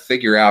from that,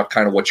 figure out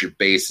kind of what your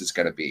base is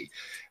going to be.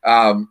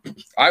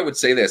 I would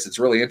say this. It's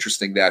really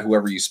interesting that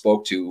whoever you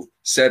spoke to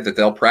said that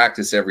they'll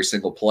practice every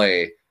single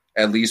play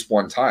at least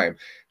one time.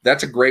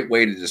 That's a great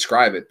way to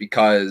describe it,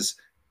 because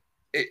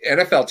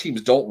NFL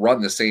teams don't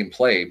run the same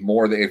play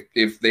more than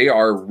if they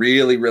are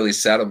really, really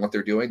set on what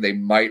they're doing, they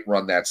might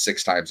run that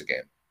 6 times a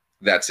game.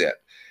 That's it.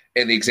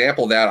 And the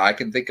example that I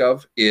can think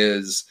of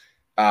is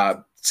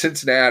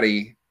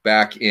Cincinnati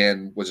back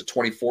in, was it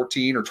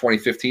 2014 or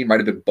 2015? Might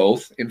have been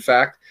both, in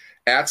fact.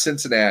 At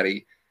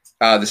Cincinnati,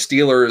 the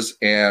Steelers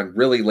and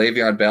really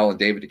Le'Veon Bell and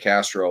David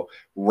DeCastro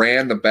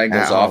ran the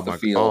Bengals off the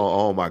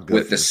field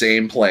with the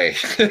same play.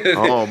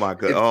 Oh my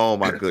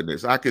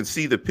goodness. I can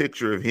see the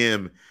picture of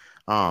him.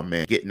 Oh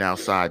man, getting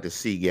outside the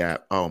C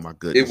gap. Oh my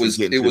goodness.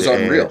 It was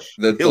unreal.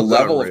 The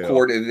level of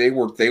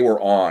coordination they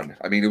were on.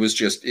 I mean, it was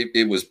just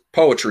it was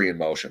poetry in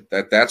motion.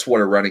 That's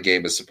what a running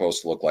game is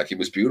supposed to look like. It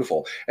was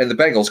beautiful. And the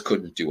Bengals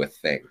couldn't do a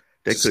thing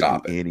to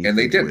stop it. And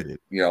they didn't.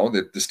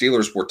 The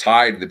Steelers were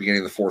tied at the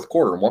beginning of the fourth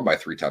quarter and won by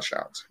 3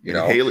 touchdowns.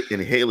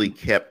 Haley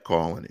kept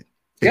calling it.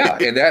 Yeah,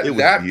 and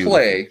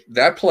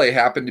that play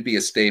happened to be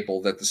a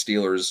staple that the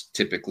Steelers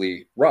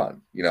typically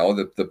run.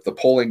 The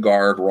pulling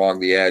guard along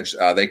the edge,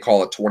 they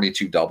call it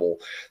 22 double.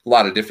 A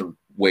lot of different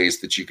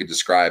ways that you could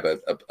describe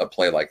a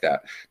play like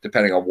that,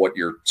 depending on what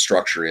your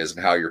structure is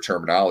and how your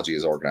terminology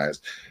is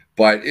organized.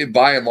 But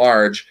by and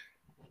large,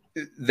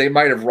 they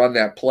might have run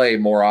that play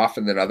more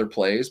often than other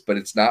plays, but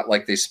it's not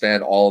like they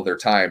spend all of their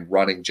time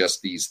running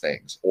just these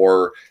things,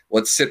 or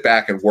let's sit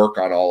back and work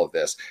on all of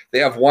this. They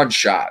have one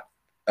shot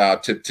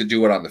to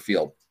do it on the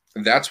field.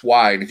 And that's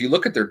why, and if you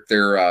look at their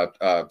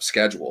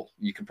schedule,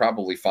 you can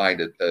probably find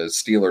a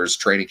Steelers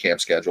training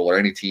camp schedule or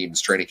any team's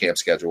training camp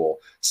schedule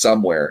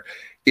somewhere.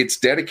 It's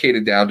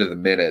dedicated down to the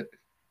minute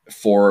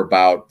for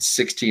about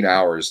 16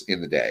 hours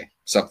in the day,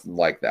 something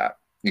like that,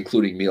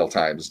 including meal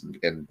times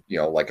and,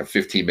 like a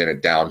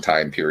 15-minute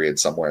downtime period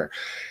somewhere.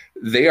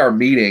 They are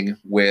meeting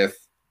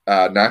with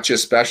not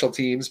just special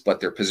teams,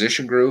 but their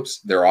position groups,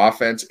 their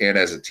offense, and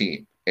as a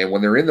team. And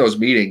when they're in those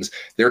meetings,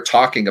 they're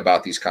talking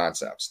about these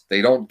concepts.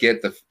 They don't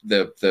get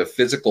the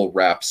physical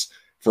reps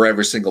for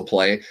every single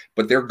play,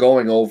 but they're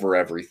going over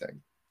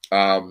everything.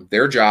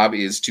 Their job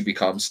is to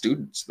become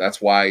students. That's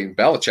why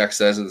Belichick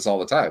says this all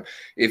the time.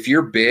 If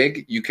you're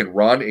big, you can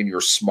run, and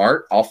you're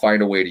smart, I'll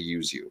find a way to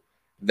use you.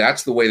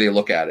 That's the way they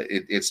look at it.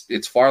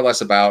 It's far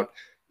less about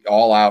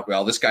all out,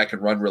 well, this guy can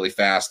run really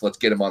fast, let's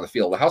get him on the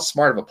field. How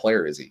smart of a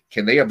player is he?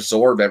 Can they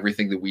absorb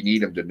everything that we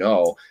need him to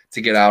know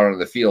to get out on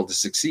the field to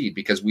succeed?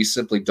 Because we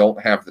simply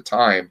don't have the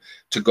time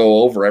to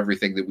go over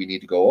everything that we need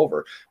to go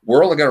over.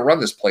 We're only going to run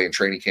this play in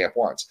training camp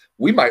once.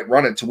 We might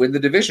run it to win the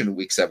division in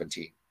week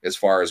 17, as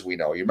far as we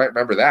know. You might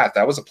remember that.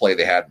 That was a play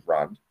they hadn't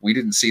run. We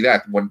didn't see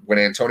that when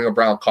Antonio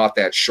Brown caught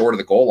that short of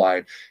the goal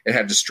line and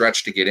had to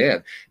stretch to get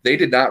in. They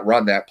did not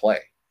run that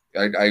play.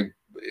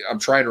 I'm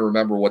trying to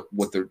remember what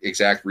the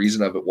exact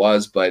reason of it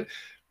was, but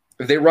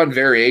they run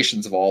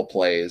variations of all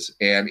plays.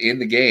 And in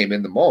the game,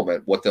 in the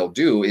moment, what they'll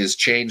do is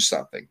change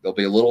something. There'll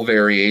be a little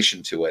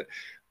variation to it.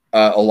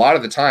 A lot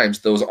of the times,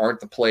 those aren't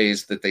the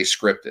plays that they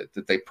scripted,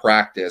 that they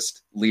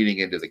practiced leading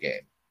into the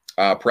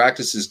game.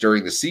 Practices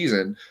during the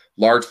season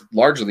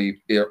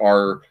largely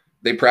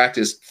they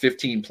practice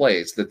 15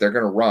 plays that they're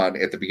going to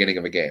run at the beginning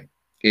of a game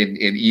in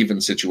even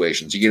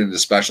situations. You get into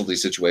specialty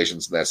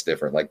situations, and that's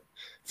different. Like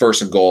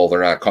first and goal,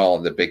 they're not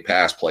calling the big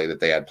pass play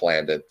that they had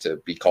planned to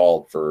be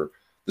called for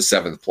the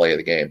 7th play of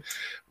the game.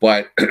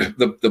 But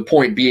the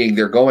point being,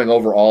 they're going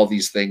over all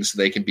these things so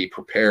they can be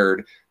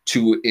prepared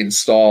to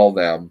install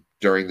them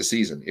during the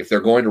season. If they're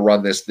going to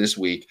run this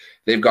week,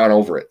 they've gone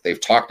over it. They've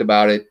talked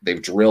about it.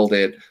 They've drilled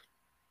it.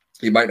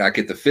 You might not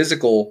get the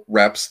physical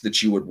reps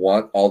that you would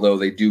want, although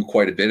they do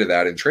quite a bit of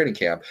that in training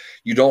camp.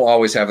 You don't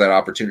always have that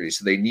opportunity.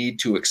 So they need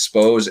to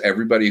expose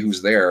everybody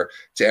who's there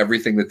to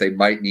everything that they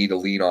might need to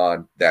lean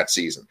on that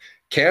season.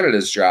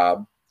 Canada's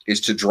job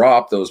is to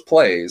drop those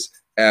plays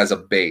as a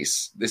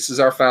base. This is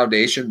our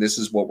foundation. This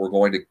is what we're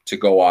going to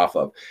go off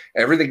of.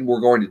 Everything we're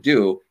going to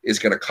do is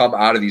going to come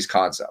out of these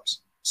concepts.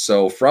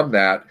 So from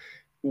that,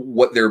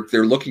 what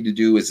they're looking to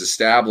do is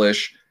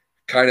establish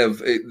kind of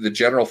the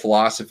general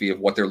philosophy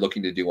of what they're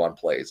looking to do on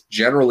plays.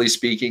 Generally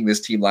speaking,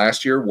 this team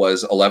last year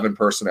was 11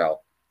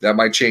 personnel. That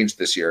might change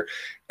this year.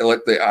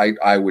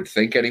 I would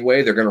think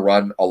anyway, they're going to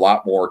run a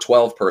lot more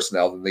 12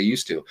 personnel than they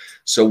used to.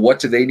 So what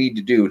do they need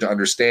to do to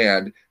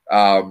understand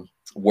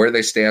where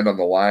they stand on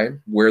the line,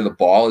 where the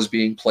ball is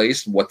being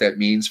placed, and what that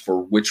means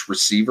for which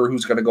receiver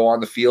who's going to go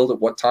on the field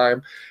at what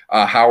time?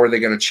 How are they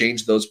going to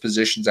change those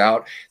positions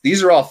out?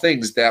 These are all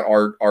things that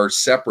are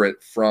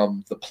separate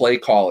from the play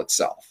call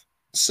itself.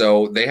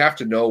 So they have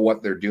to know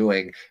what they're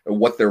doing and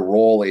what their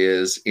role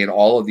is in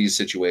all of these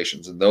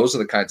situations. And those are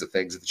the kinds of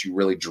things that you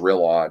really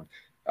drill on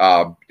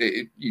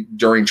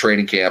during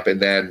training camp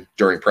and then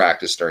during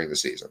practice during the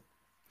season.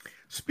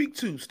 Speak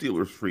to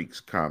Steelers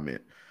Freak's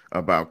comment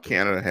about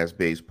Canada has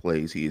base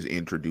plays he is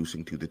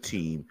introducing to the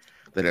team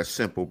that has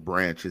simple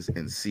branches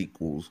and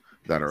sequels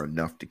that are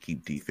enough to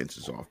keep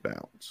defenses off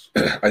balance.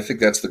 I think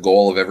that's the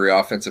goal of every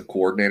offensive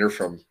coordinator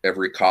from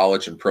every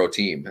college and pro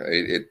team.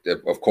 It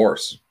of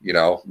course,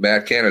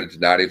 Matt Canada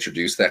did not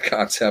introduce that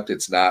concept.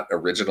 It's not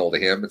original to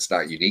him. It's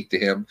not unique to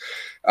him.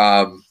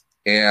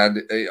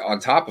 And on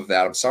top of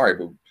that, I'm sorry,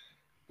 but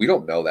we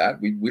don't know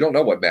that. We don't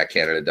know what Matt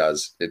Canada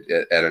does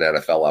at an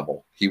NFL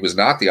level. He was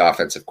not the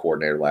offensive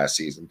coordinator last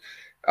season.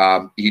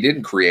 He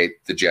didn't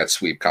create the jet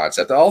sweep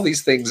concept. All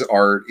these things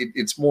are,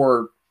 it's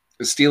more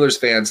Steelers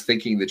fans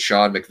thinking that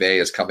Sean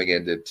McVay is coming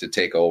in to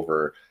take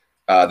over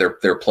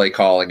their play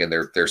calling and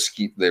their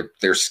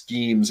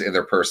schemes and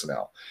their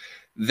personnel.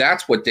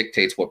 That's what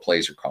dictates what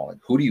plays you're calling.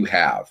 Who do you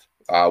have?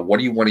 What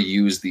do you want to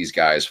use these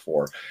guys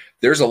for?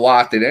 There's a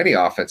lot that any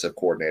offensive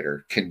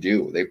coordinator can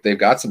do. They've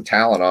got some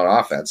talent on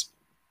offense.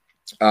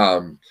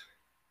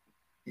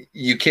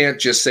 You can't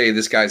just say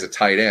this guy's a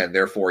tight end,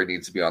 therefore he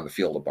needs to be on the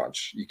field a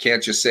bunch. You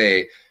can't just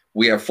say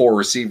we have 4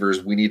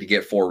 receivers, we need to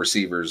get 4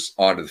 receivers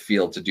onto the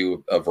field to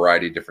do a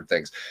variety of different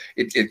things.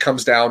 It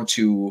comes down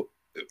to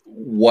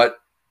what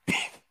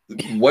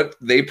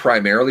they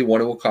primarily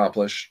want to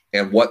accomplish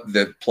and what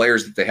the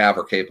players that they have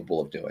are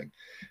capable of doing.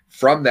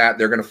 From that,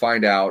 they're going to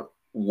find out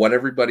what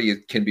everybody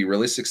can be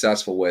really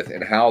successful with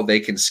and how they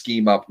can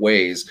scheme up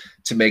ways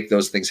to make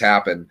those things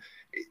happen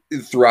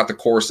throughout the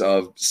course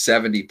of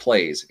 70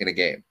 plays in a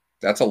game.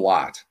 That's a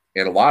lot.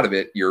 And a lot of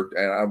it,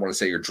 and I don't want to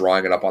say you're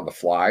drawing it up on the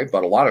fly,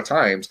 but a lot of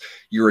times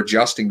you're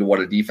adjusting to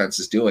what a defense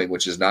is doing,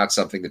 which is not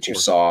something that you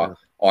saw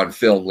on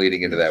film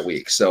leading into that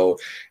week. So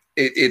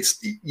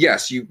it's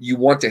yes, you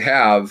want to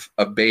have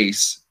a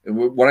base.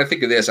 When I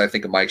think of this, I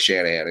think of Mike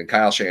Shanahan, and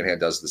Kyle Shanahan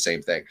does the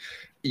same thing.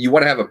 You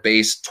want to have a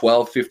base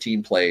 12,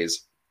 15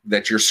 plays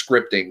that you're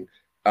scripting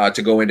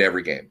to go into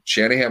every game.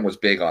 Shanahan was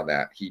big on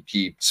that.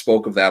 He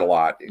spoke of that a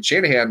lot. And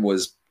Shanahan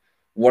was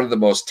one of the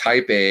most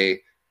type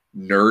A,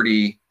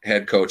 nerdy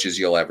head coaches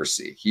you'll ever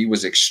see. He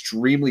was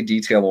extremely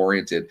detail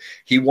oriented.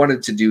 He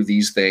wanted to do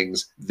these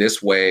things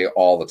this way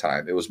all the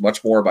time. It was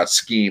much more about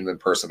scheme than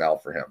personnel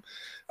for him.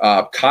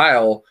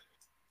 Kyle,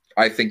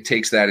 I think,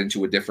 takes that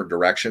into a different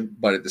direction,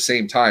 but at the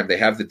same time, they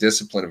have the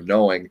discipline of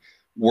knowing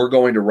we're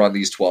going to run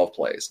these 12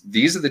 plays.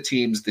 These are the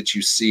teams that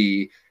you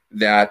see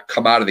that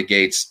come out of the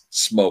gates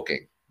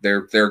smoking.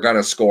 They're going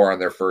to score on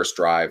their first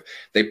drive.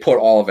 They put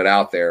all of it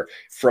out there.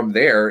 From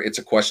there, it's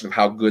a question of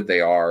how good they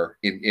are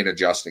in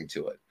adjusting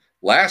to it.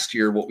 Last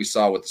year, what we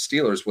saw with the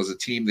Steelers was a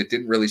team that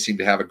didn't really seem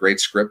to have a great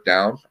script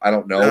down. I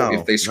don't know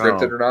if they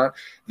scripted or not.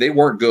 They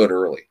weren't good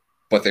early,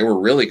 but they were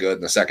really good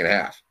in the second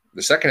half.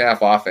 The second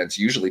half offense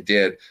usually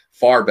did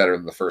far better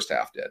than the first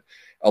half did.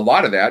 A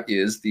lot of that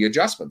is the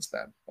adjustments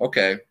then.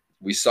 Okay,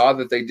 we saw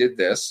that they did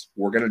this.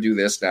 We're going to do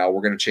this now.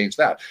 We're going to change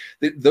that.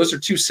 Those are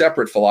two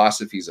separate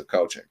philosophies of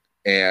coaching.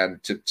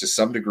 And to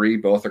some degree,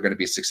 both are going to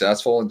be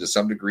successful. And to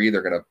some degree,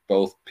 they're going to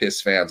both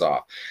piss fans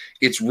off.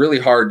 It's really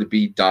hard to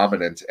be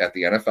dominant at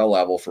the NFL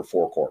level for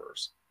 4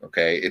 quarters.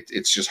 Okay.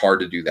 It's just hard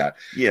to do that.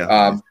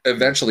 Yeah.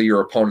 Eventually your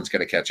opponent's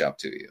going to catch up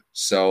to you.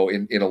 So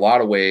in a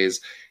lot of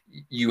ways,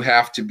 you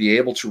have to be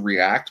able to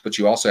react, but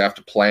you also have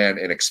to plan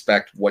and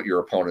expect what your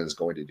opponent is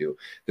going to do.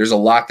 There's a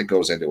lot that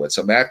goes into it.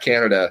 So Matt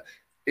Canada,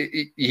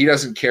 he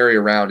doesn't carry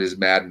around his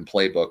Madden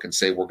playbook and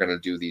say, we're going to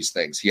do these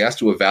things. He has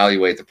to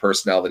evaluate the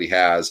personnel that he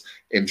has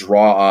and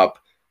draw up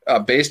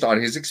based on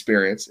his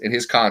experience and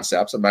his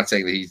concepts. I'm not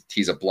saying that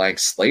he's a blank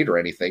slate or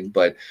anything,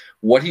 but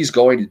what he's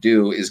going to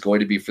do is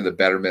going to be for the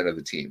betterment of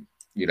the team.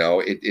 You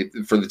know,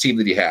 for the team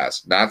that he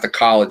has, not the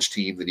college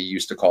team that he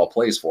used to call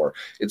plays for.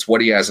 It's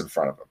what he has in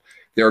front of him.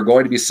 There are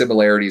going to be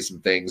similarities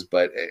and things,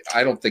 but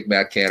I don't think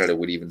Matt Canada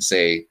would even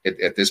say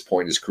at this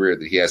point in his career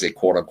that he has a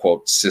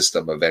quote-unquote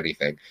system of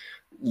anything.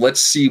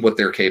 Let's see what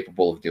they're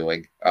capable of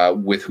doing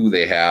with who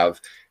they have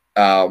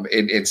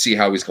and see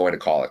how he's going to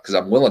call it. Because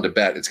I'm willing to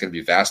bet it's going to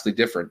be vastly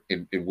different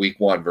in week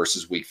 1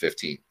 versus week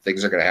 15.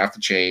 Things are going to have to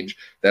change.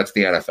 That's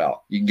the NFL.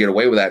 You can get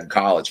away with that in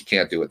college. You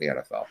can't do it in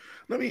the NFL.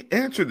 Let me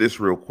answer this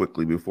real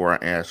quickly before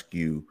I ask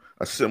you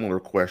a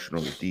similar question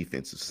on the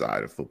defensive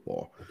side of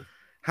football.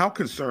 How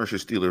concerned should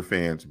Steeler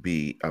fans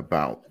be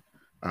about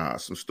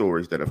some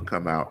stories that have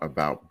come out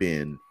about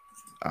Ben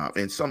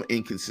and some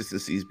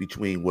inconsistencies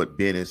between what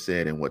Ben has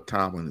said and what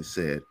Tomlin has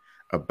said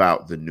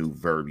about the new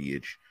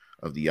verbiage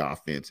of the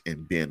offense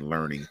and Ben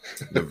learning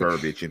the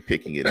verbiage and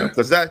picking it up?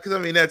 Because I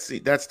mean,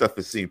 that stuff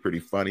has seemed pretty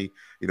funny,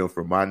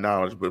 from my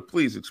knowledge, but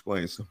please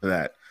explain some of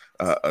that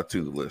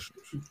to the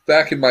listeners.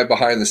 Back in my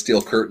behind the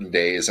steel curtain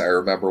days, I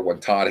remember when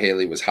Todd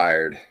Haley was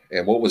hired,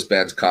 and what was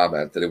Ben's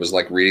comment? That it was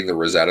like reading the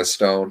Rosetta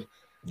Stone,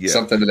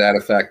 something to that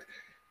effect.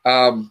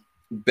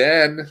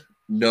 Ben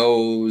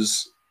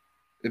knows.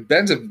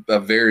 Ben's a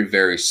very,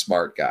 very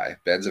smart guy.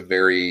 Ben's a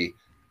very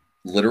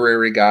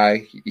literary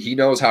guy. He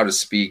knows how to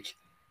speak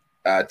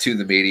to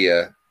the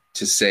media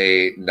to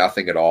say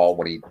nothing at all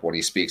when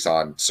he speaks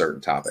on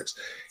certain topics.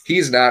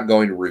 He's not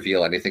going to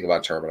reveal anything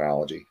about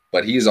terminology,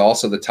 but he's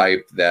also the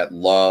type that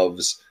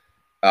loves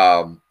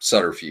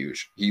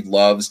subterfuge. He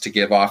loves to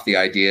give off the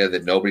idea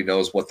that nobody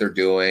knows what they're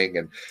doing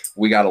and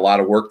we got a lot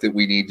of work that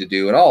we need to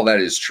do, and all that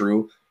is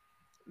true.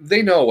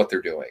 They know what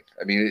they're doing.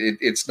 I mean,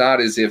 it's not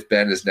as if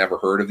Ben has never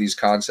heard of these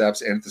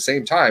concepts. And at the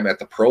same time, at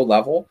the pro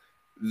level,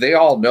 they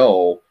all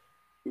know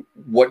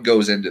what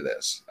goes into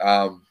this.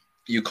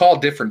 You call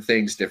different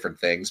things,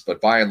 but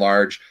by and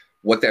large,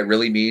 what that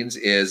really means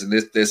is, and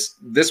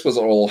this was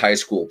an old high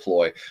school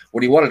ploy.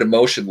 When he wanted to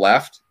motion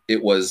left,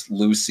 it was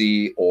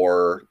Lucy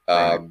or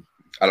I don't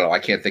know. I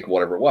can't think of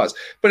whatever it was,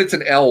 but it's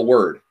an L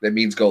word that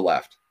means go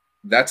left.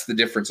 That's the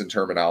difference in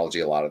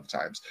terminology a lot of the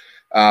times.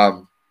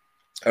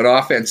 An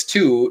offense,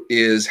 too,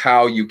 is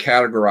how you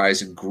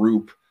categorize and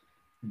group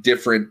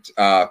different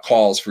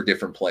calls for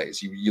different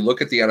plays. You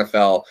look at the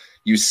NFL,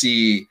 you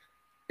see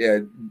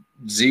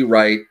Z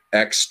right,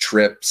 X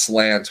trip,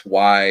 slant,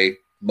 Y,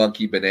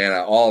 monkey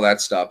banana, all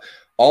that stuff.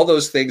 All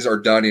those things are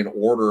done in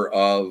order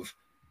of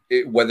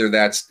whether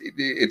that's –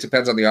 it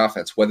depends on the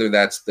offense, whether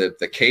that's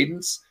the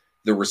cadence,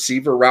 the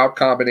receiver route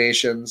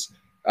combinations,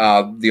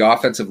 the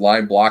offensive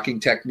line blocking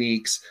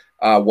techniques,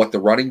 what the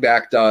running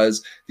back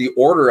does. The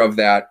order of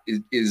that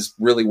is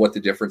really what the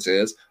difference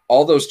is.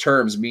 All those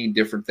terms mean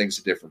different things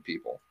to different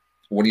people.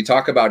 When you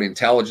talk about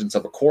intelligence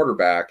of a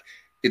quarterback,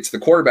 it's the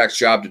quarterback's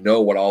job to know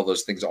what all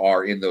those things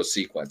are in those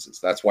sequences.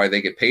 That's why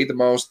they get paid the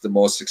most. The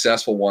most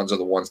successful ones are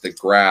the ones that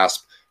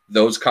grasp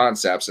those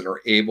concepts and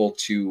are able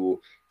to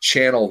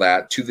channel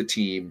that to the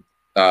team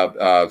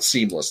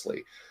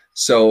seamlessly.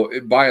 So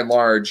by and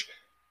large,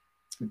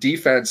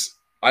 defense,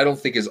 I don't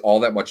think is all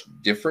that much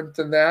different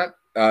than that.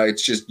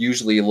 It's just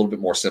usually a little bit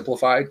more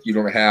simplified. You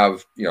don't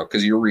have,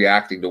 because you're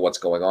reacting to what's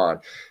going on.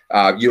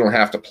 You don't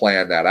have to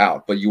plan that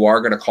out, but you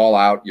are going to call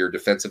out your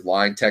defensive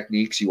line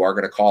techniques. You are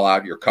going to call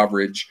out your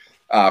coverage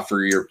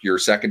for your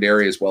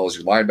secondary as well as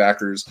your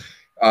linebackers.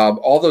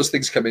 All those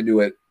things come into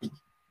it,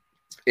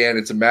 and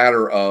it's a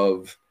matter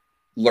of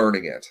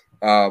learning it.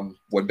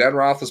 When Ben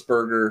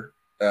Roethlisberger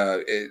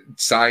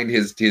signed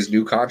his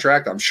new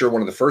contract, I'm sure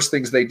one of the first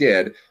things they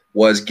did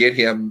was get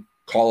him,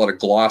 call it a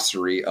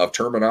glossary of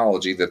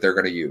terminology that they're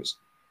going to use.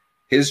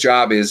 His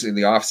job is in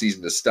the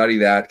offseason to study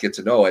that, get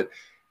to know it,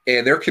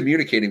 and they're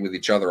communicating with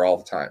each other all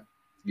the time.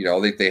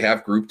 They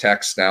have group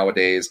texts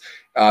nowadays.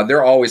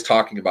 They're always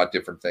talking about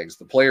different things.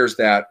 The players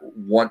that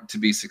want to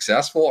be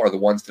successful are the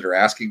ones that are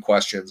asking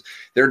questions.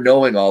 They're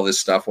knowing all this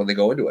stuff when they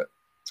go into it.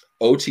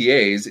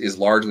 OTAs is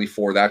largely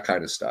for that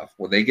kind of stuff.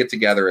 When they get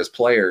together as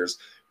players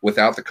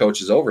without the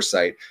coach's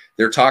oversight,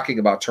 they're talking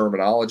about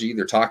terminology.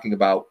 They're talking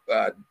about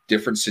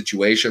different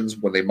situations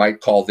when they might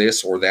call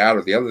this or that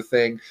or the other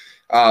thing.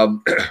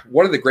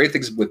 One of the great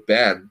things with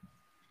Ben,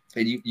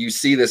 and you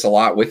see this a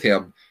lot with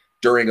him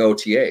during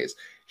OTAs,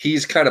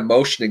 he's kind of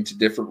motioning to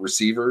different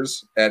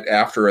receivers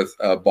after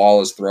a ball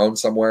is thrown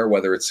somewhere,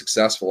 whether it's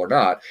successful or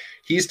not.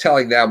 He's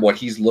telling them what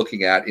he's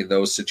looking at in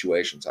those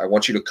situations. I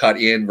want you to cut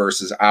in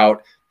versus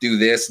out, do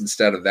this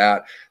instead of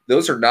that.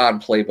 Those are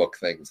non-playbook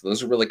things.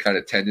 Those are really kind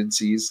of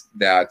tendencies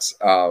that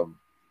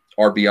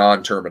are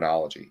beyond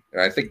terminology.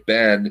 And I think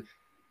Ben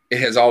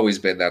has always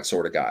been that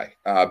sort of guy.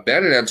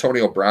 Ben and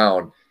Antonio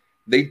Brown,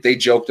 they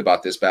joked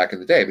about this back in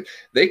the day, but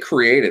they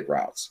created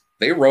routes.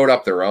 They wrote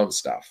up their own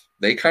stuff.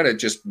 They kind of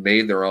just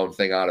made their own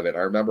thing out of it. I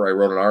remember I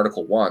wrote an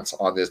article once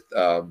on this.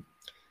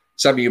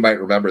 Some of you might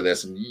remember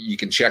this, and you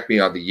can check me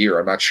on the year.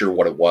 I'm not sure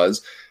what it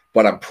was,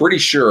 but I'm pretty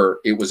sure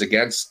it was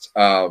against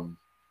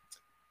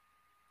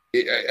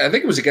I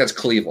think it was against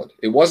Cleveland.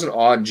 It wasn't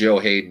on Joe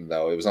Hayden,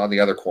 though. It was on the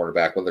other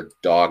cornerback, whether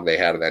dog they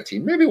had on that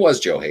team. Maybe it was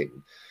Joe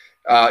Hayden.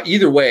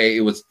 Either way,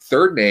 it was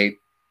 3rd and 8.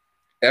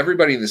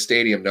 Everybody in the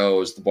stadium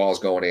knows the ball's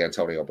going to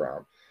Antonio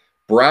Brown.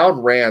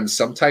 Brown ran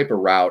some type of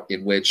route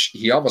in which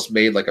he almost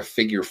made like a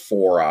figure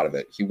 4 out of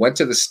it. He went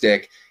to the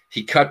stick,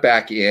 he cut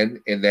back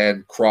in, and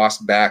then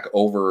crossed back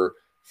over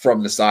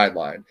from the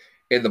sideline.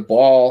 And the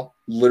ball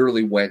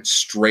literally went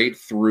straight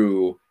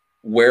through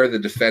where the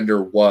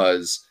defender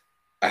was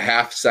a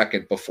half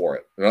second before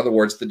it. In other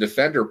words, the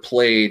defender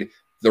played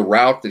the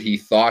route that he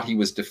thought he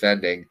was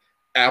defending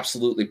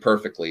absolutely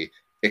perfectly,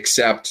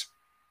 except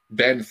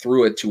Ben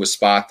threw it to a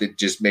spot that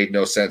just made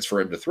no sense for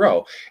him to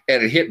throw,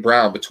 and it hit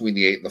Brown between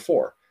the 8 and the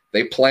 4.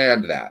 They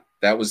planned that.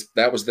 That was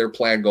their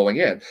plan going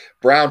in.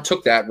 Brown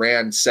took that,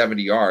 ran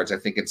 70 yards, I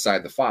think,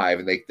 inside the 5,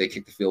 and they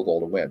kicked the field goal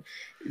to win.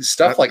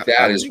 Stuff like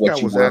that is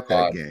what you work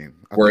on. Game.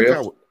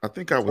 I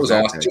think I was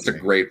at awesome. Just a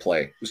great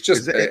play. It was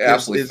just an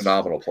absolutely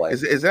phenomenal play.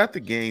 Is that the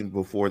game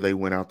before they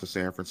went out to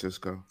San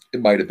Francisco?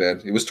 It might have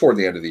been. It was toward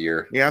the end of the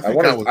year. Yeah, I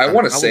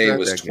want to say it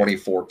was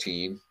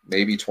 2014,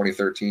 maybe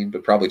 2013,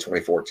 but probably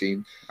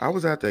 2014. I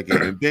was at that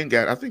game, and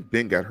I think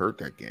Ben got hurt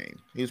that game.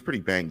 He was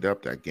pretty banged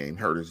up that game.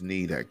 Hurt his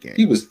knee that game.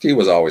 He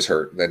was always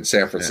hurt. Then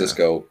San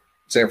Francisco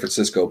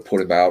put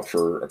him out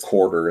for a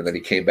quarter, and then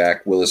he came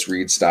back Willis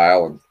Reed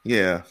style and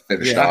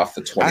finished off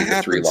the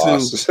 20-3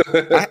 loss.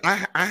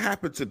 I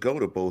happened to go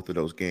to both of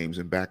those games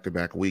in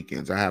back-to-back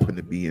weekends. I happened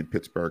to be in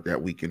Pittsburgh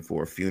that weekend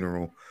for a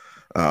funeral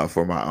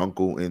for my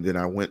uncle, and then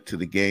I went to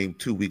the game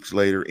 2 weeks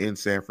later in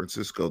San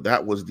Francisco.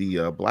 That was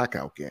the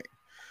blackout game.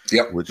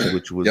 Yep.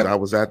 Which was I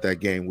was at that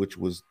game, which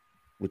was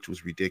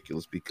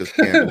ridiculous because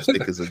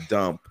Candlestick is a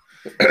dump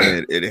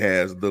and it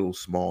has little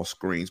small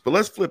screens. But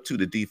let's flip to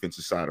the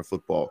defensive side of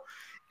football.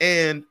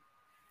 And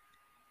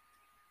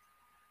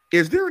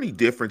is there any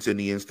difference in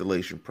the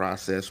installation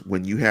process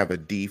when you have a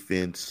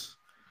defense,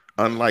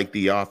 unlike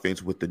the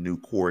offense with the new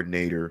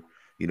coordinator?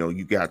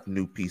 You got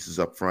new pieces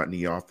up front in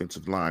the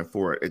offensive line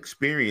for an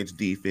experienced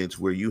defense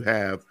where you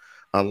have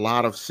a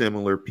lot of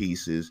similar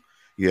pieces.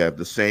 You have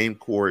the same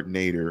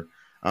coordinator.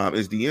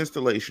 Is the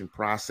installation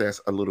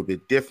process a little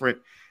bit different?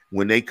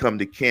 When they come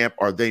to camp,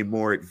 are they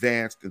more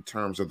advanced in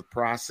terms of the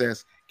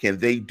process? Can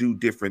they do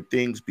different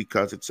things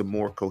because it's a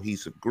more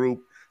cohesive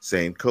group?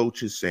 Same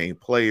coaches, same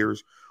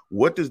players.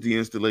 What does the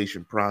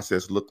installation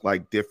process look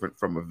like different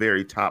from a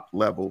very top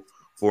level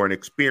for an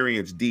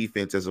experienced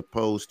defense as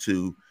opposed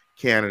to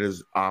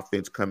Canada's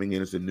offense coming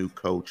in as a new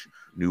coach,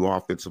 new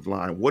offensive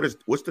line?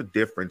 What's the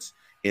difference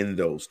in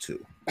those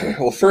two?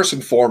 Well, first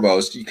and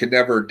foremost, you can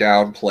never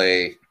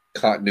downplay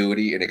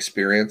continuity and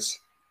experience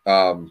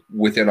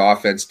within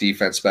offense,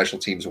 defense, special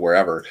teams,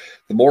 wherever.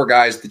 The more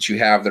guys that you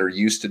have that are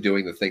used to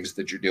doing the things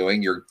that you're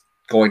doing, you're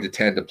going to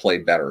tend to play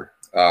better.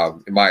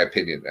 In my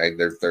opinion,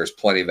 there's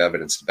plenty of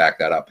evidence to back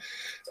that up.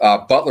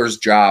 Butler's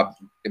job,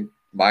 in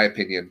my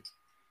opinion,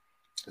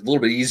 is a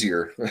little bit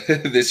easier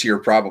this year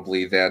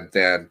probably than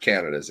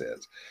Canada's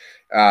is.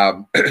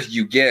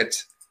 You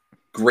get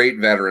great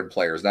veteran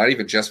players, not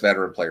even just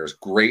veteran players,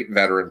 great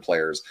veteran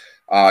players.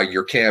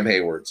 Your Cam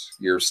Haywards,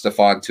 your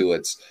Stephon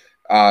Tuitt's.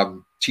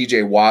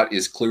 TJ Watt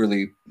is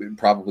clearly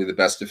probably the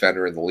best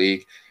defender in the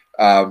league.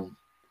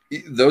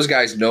 those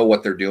guys know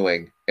what they're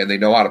doing and they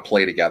know how to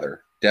play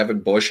together.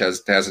 Devin Bush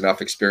has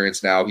enough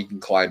experience now. He can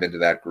climb into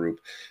that group.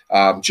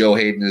 Joe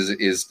Hayden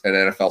is an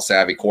NFL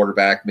savvy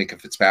quarterback. Minka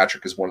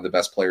Fitzpatrick is one of the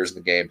best players in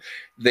the game.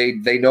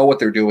 They know what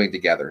they're doing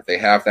together. They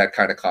have that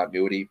kind of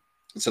continuity.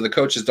 So the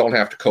coaches don't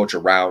have to coach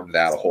around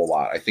that a whole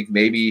lot. I think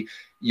maybe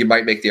you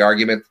might make the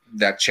argument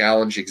that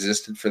challenge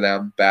existed for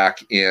them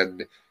back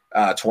in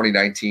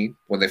 2019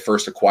 when they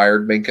first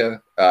acquired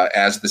Minka.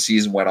 As the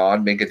season went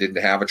on, Minka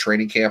didn't have a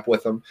training camp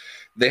with them.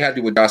 They had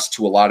to adjust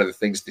to a lot of the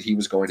things that he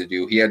was going to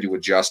do. He had to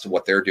adjust to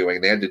what they're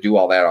doing. They had to do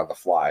all that on the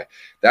fly.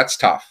 That's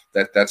tough.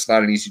 That's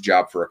not an easy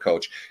job for a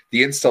coach.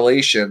 The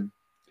installation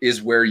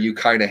is where you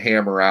kind of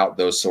hammer out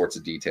those sorts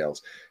of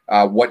details,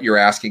 what you're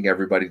asking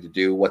everybody to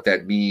do, what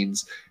that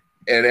means.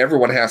 And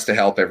everyone has to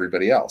help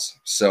everybody else.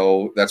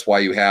 So that's why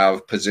you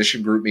have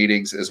position group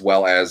meetings as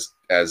well as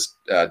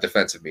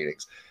defensive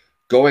meetings.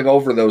 Going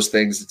over those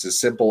things, it's as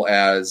simple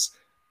as,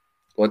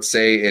 let's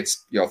say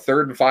it's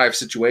 3rd and 5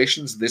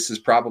 situations. This is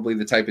probably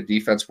the type of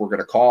defense we're going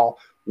to call.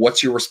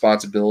 What's your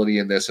responsibility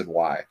in this and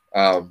why?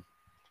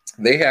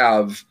 They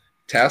have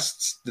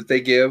tests that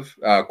they give,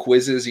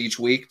 quizzes each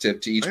week to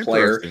each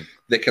player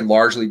that can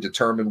largely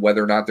determine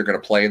whether or not they're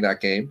going to play in that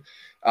game,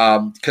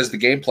 because the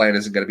game plan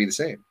isn't going to be the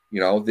same.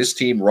 This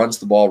team runs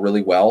the ball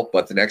really well,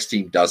 but the next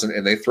team doesn't,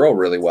 and they throw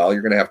really well.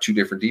 You're going to have 2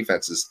 different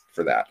defenses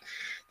for that.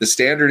 The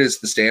standard is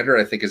the standard.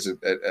 I think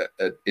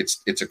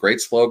it's a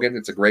great slogan.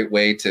 It's a great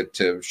way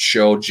to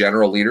show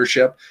general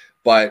leadership.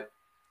 But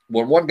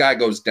when one guy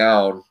goes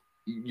down,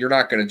 you're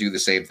not going to do the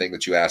same thing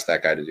that you asked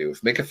that guy to do.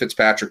 If Minka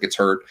Fitzpatrick gets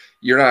hurt,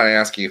 you're not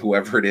asking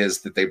whoever it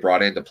is that they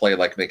brought in to play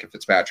like Minka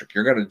Fitzpatrick.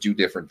 You're going to do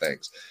different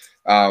things.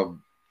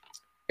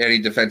 Any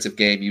defensive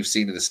game you've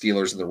seen in the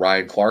Steelers in the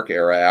Ryan Clark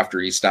era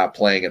after he stopped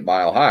playing at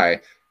Mile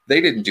High,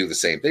 they didn't do the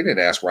same. They didn't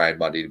ask Ryan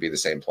Mundy to be the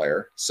same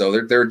player. So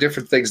there are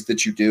different things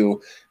that you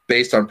do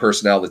based on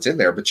personnel that's in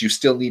there, but you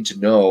still need to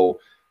know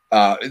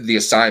the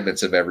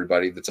assignments of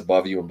everybody that's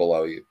above you and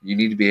below you. You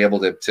need to be able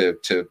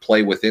to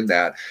play within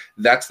that.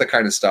 That's the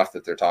kind of stuff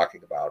that they're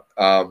talking about.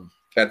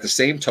 At the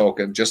same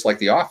token, just like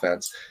the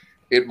offense,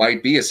 it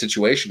might be a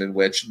situation in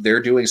which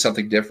they're doing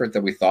something different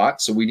than we thought,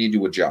 so we need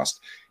to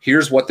adjust.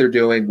 Here's what they're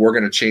doing. We're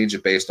going to change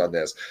it based on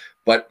this.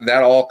 But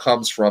that all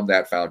comes from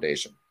that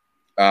foundation.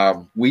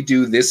 We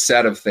do this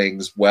set of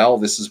things well.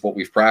 This is what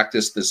we've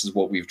practiced. This is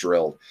what we've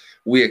drilled.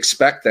 We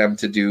expect them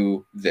to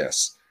do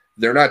this.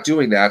 They're not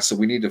doing that, so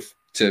we need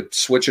to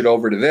switch it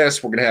over to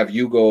this. We're going to have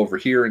you go over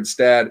here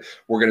instead.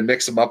 We're going to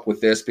mix them up with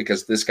this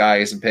because this guy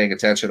isn't paying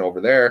attention over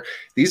there.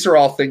 These are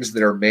all things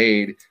that are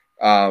made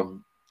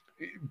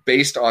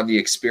based on the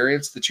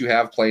experience that you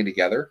have playing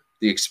together,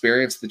 the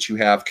experience that you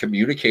have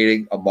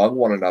communicating among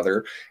one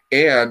another,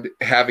 and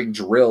having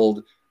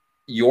drilled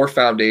your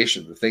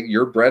foundation, the thing,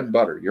 your bread and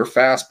butter, your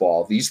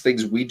fastball, these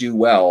things we do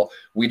well.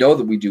 We know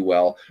that we do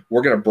well.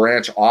 We're going to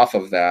branch off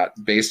of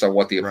that based on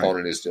what the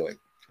opponent is doing.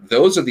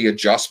 Those are the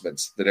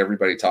adjustments that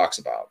everybody talks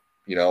about.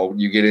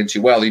 You get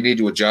into, well, you need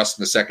to adjust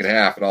in the second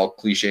half and all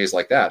cliches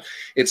like that.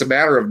 It's a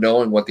matter of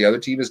knowing what the other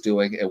team is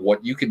doing and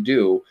what you can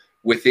do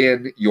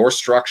within your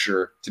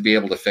structure to be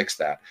able to fix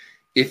that.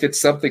 If it's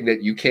something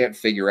that you can't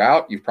figure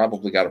out, you've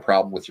probably got a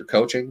problem with your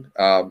coaching.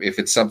 If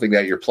it's something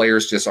that your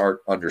players just aren't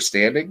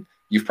understanding,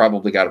 you've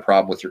probably got a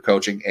problem with your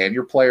coaching and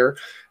your player.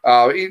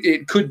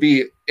 It could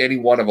be any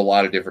one of a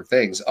lot of different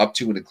things, up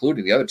to and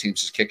including the other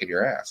teams just kicking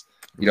your ass.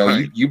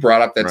 You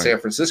brought up that San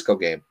Francisco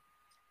game.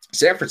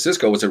 San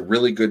Francisco was a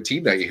really good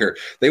team that year.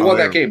 They won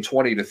that game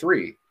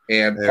 20-3.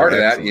 And part of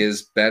that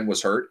is Ben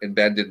was hurt and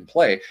Ben didn't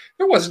play.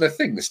 There wasn't a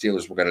thing the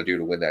Steelers were going to do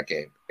to win that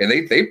game. And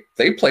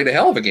they played a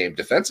hell of a game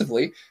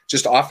defensively.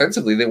 Just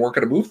offensively, they weren't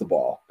going to move the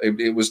ball.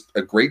 It was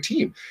a great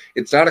team.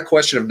 It's not a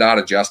question of not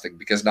adjusting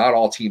because not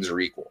all teams are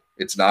equal.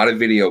 It's not a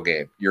video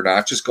game. You're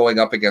not just going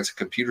up against a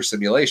computer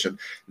simulation.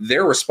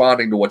 They're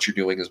responding to what you're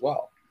doing as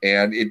well.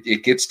 And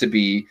it gets to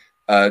be,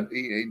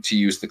 to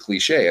use the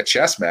cliche, a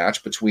chess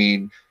match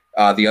between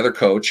the other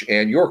coach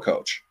and your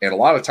coach. And a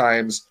lot of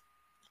times,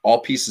 all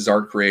pieces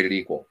aren't created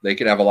equal. They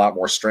could have a lot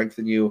more strength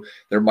than you.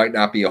 There might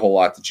not be a whole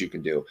lot that you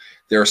can do.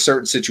 There are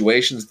certain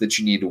situations that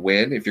you need to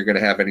win if you're going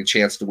to have any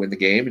chance to win the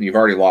game, and you've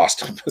already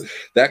lost.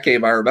 That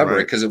game, I remember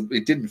it because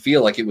it didn't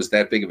feel like it was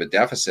that big of a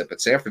deficit, but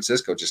San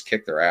Francisco just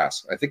kicked their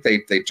ass. I think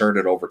they turned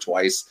it over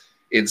twice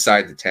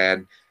inside the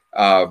 10.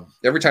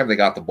 Every time they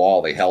got the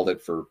ball, they held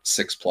it for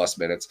 6+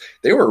 minutes.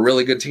 They were a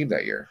really good team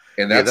that year.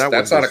 And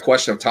that's not a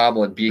question of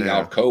Tomlin being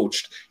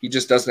outcoached. He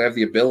just doesn't have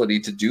the ability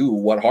to do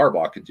what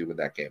Harbaugh could do in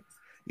that game.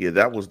 Yeah,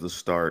 that was the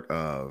start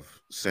of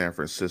San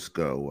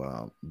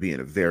Francisco being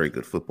a very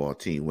good football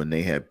team when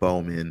they had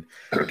Bowman.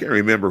 I can't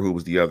remember who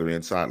was the other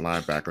inside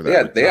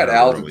linebacker. They had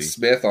Alden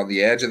Smith on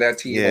the edge of that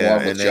team,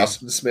 along with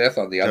Justin Smith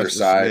on the other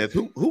side.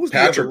 Who was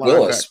Patrick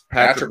Willis?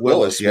 Patrick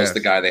Willis was the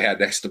guy they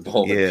had next to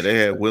Bowman. Yeah, they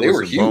had Willis. They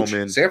were and huge.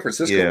 Bowman. San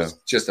Francisco was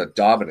just a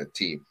dominant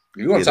team.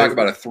 You want to talk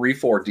about a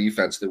 3-4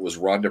 defense that was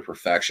run to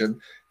perfection?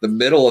 The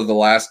middle of the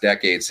last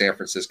decade, San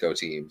Francisco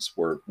teams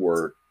were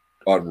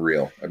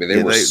unreal. I mean,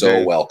 they were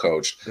so well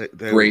coached.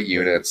 Great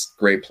units,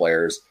 great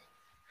players.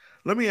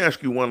 Let me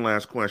ask you one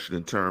last question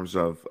in terms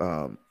of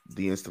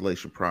the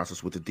installation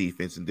process with the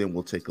defense, and then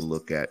we'll take a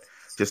look at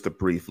just a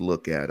brief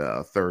look at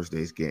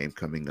Thursday's game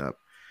coming up.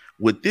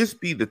 Would this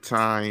be the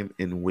time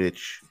in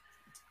which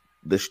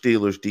the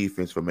Steelers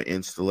defense, from an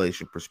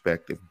installation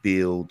perspective,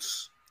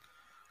 builds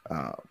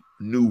uh,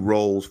 new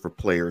roles for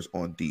players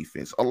on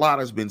defense? A lot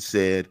has been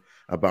said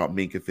about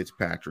Minkah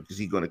Fitzpatrick. Is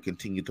he going to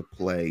continue to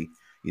play,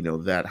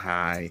 that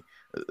high,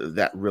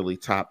 that really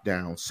top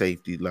down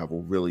safety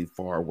level, really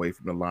far away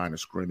from the line of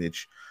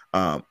scrimmage?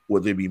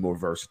 Will there be more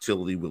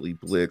versatility? Will he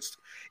blitz?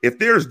 If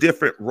there's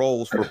different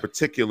roles for a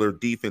particular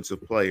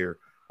defensive player,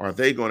 are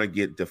they going to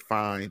get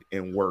defined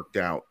and worked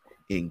out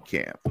in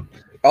camp?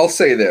 I'll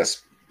say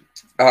this.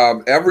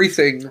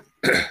 Everything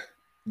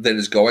that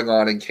is going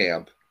on in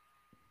camp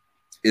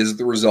is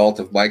the result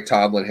of Mike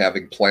Tomlin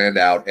having planned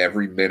out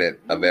every minute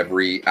of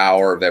every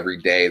hour of every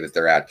day that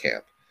they're at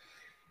camp.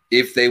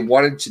 If they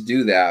wanted to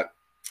do that,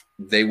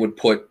 they would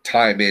put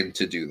time in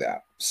to do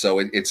that. So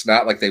it's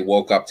not like they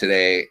woke up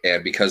today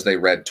and because they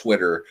read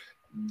Twitter,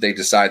 they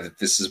decide that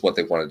this is what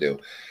they want to do.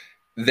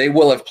 They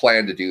will have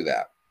planned to do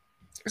that.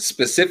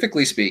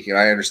 Specifically speaking,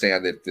 I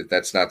understand that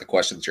that's not the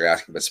question that you're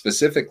asking, but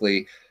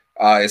specifically,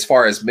 as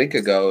far as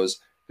Minkah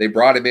goes, they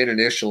brought him in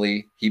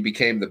initially. He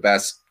became the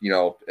best,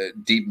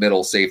 deep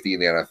middle safety in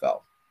the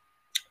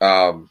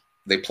NFL.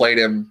 They played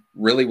him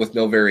really with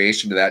no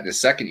variation to that in his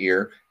second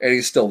year, and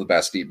he's still the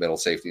best deep middle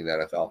safety in the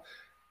NFL.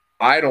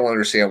 I don't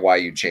understand why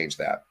you change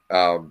that.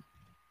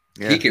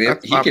 He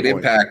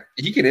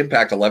can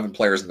impact 11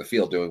 players in the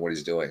field doing what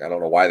he's doing. I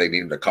don't know why they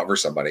need him to cover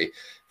somebody.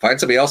 Find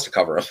somebody else to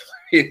cover him.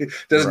 It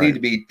doesn't need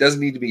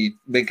to be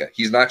Minkah.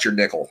 He's not your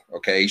nickel.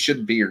 Okay, he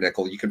shouldn't be your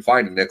nickel. You can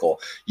find a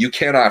nickel. You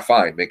cannot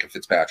find Minkah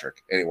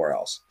Fitzpatrick anywhere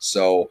else.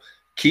 So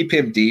keep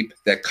him deep.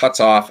 That cuts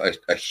off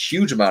a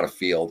huge amount of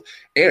field,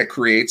 and it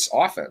creates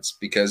offense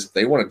because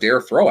they want to dare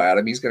throw at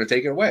him. He's going to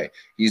take it away.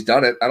 He's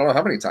done it. I don't know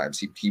how many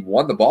times. He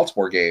won the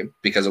Baltimore game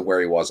because of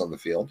where he was on the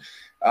field.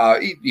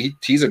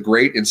 He's a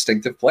great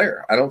instinctive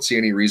player. I don't see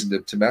any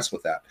reason to mess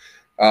with that.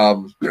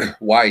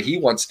 Why he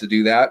wants to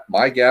do that,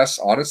 my guess,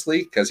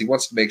 honestly, because he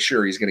wants to make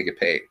sure he's going to get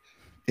paid.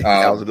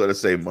 I was going to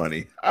say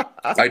money.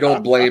 I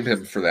don't blame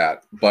him for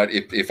that. But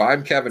if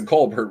I'm Kevin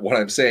Colbert, what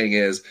I'm saying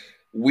is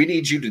we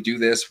need you to do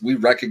this. We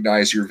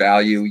recognize your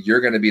value. You're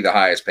going to be the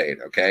highest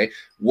paid, okay?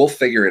 We'll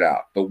figure it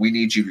out, but we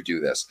need you to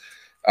do this.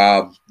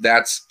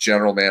 That's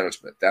general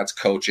management. That's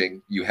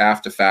coaching. You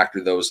have to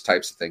factor those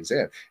types of things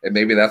in. And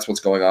maybe that's what's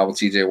going on with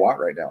TJ Watt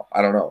right now.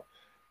 I don't know.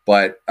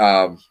 But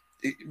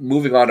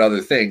moving on to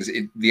other things,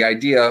 the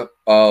idea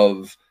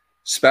of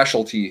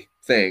specialty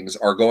things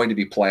are going to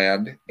be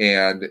planned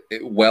and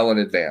well in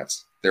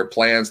advance. They're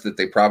plans that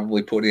they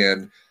probably put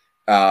in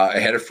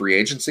ahead of free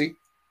agency.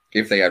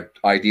 If they have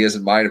ideas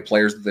in mind of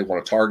players that they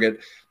want to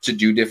target to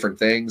do different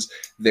things,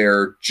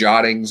 their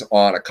jottings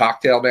on a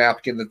cocktail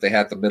napkin that they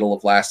had the middle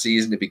of last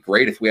season. It'd be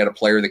great if we had a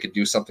player that could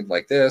do something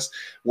like this.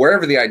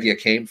 Wherever the idea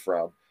came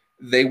from,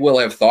 they will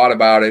have thought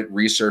about it,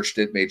 researched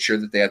it, made sure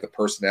that they had the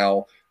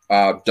personnel,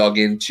 dug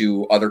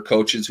into other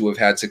coaches who have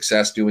had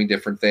success doing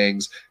different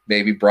things,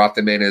 maybe brought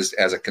them in as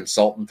a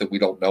consultant that we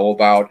don't know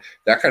about.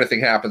 That kind of thing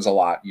happens a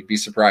lot. You'd be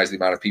surprised the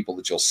amount of people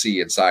that you'll see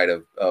inside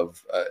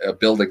of a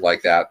building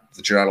like that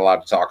you're not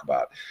allowed to talk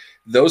about.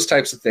 Those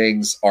types of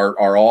things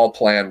are all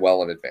planned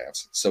well in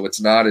advance. So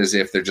it's not as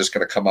if they're just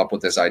going to come up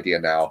with this idea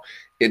now.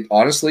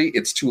 Honestly,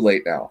 it's too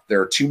late now.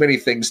 There are too many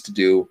things to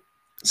do.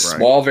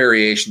 Small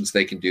variations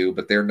they can do,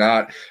 but they're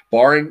not,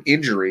 barring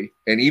injury.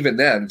 And even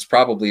then, it's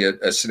probably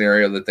a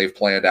scenario that they've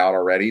planned out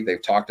already.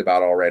 They've talked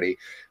about already.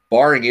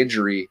 Barring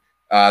injury,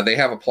 they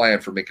have a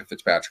plan for Minkah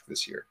Fitzpatrick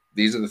this year.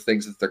 These are the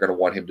things that they're going to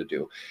want him to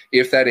do.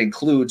 If that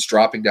includes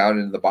dropping down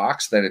into the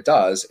box, then it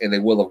does, and they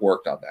will have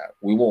worked on that.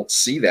 We won't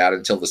see that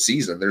until the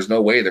season. There's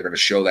no way they're going to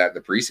show that in the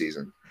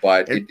preseason,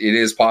 but it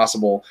is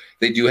possible.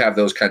 They do have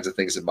those kinds of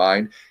things in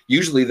mind.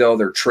 Usually, though,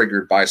 they're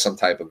triggered by some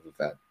type of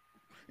event.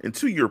 And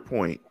to your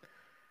point,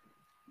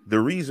 the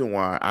reason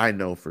why I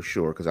know for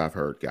sure, because I've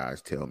heard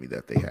guys tell me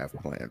that they have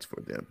plans for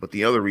them, but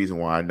the other reason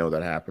why I know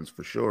that happens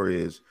for sure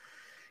is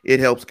it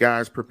helps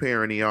guys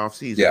prepare in the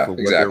offseason for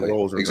what their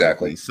roles are going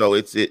to be. So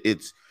it's a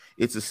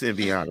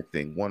symbiotic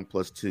thing. 1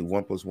 + 2,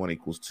 1 + 1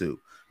 = 2.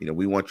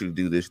 We want you to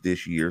do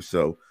this year,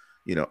 so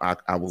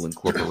I will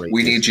incorporate.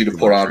 We need you to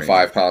put on training.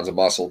 5 pounds of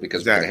muscle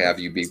because we're going to have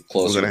you be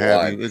closer to the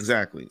line.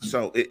 Exactly.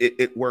 So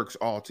it works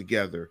all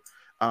together.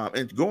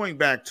 And going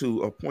back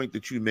to a point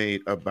that you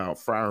made about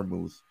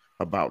Freiermuth,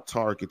 about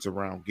targets,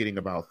 around getting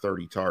about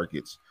 30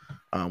 targets.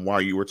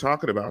 While you were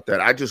talking about that,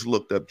 I just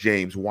looked up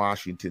James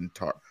Washington's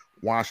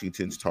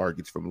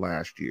targets from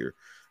last year,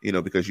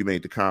 because you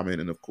made the comment,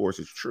 and of course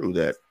it's true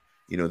that,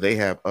 they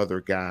have other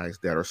guys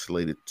that are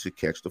slated to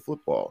catch the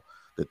football,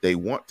 that they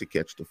want to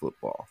catch the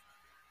football.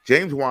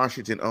 James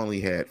Washington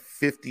only had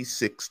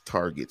 56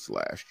 targets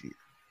last year.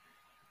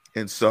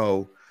 And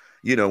so,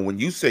 when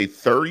you say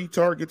 30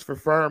 targets for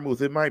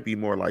Freiermuth, it might be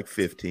more like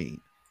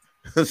 15.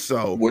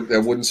 So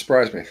that wouldn't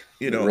surprise me.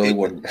 It really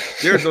wouldn't.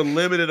 There's a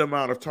limited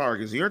amount of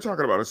targets. You're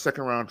talking about a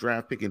second-round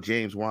draft pick in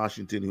James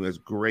Washington, who has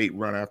great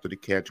run after the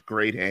catch,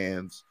 great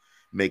hands.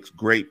 makes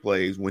great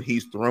plays. When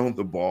he's thrown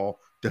the ball,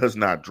 does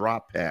not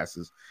drop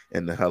passes,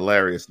 and the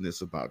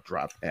hilariousness about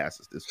drop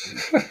passes this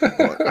week.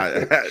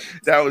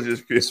 That was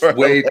just pure,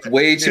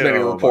 way too many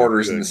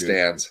reporters in the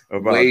stands.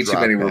 Way too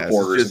many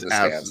reporters in the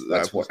stands.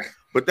 That's what.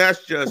 But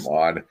that's just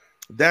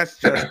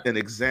an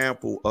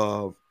example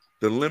of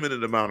the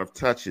limited amount of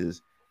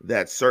touches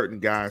that certain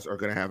guys are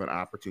going to have an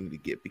opportunity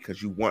to get,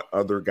 because you want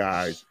other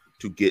guys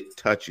to get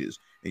touches,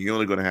 and you're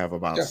only going to have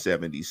about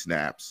 70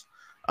 snaps.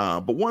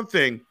 But one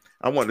thing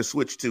I wanted to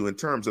switch to in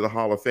terms of the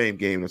Hall of Fame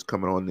game that's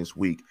coming on this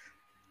week,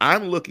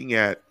 I'm looking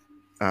at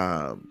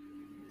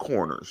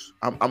corners.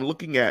 I'm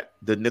looking at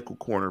the nickel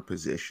corner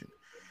position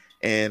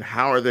and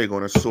how are they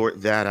going to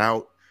sort that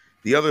out.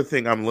 The other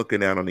thing I'm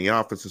looking at on the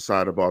offensive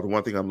side of the ball, the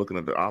one thing I'm looking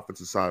at the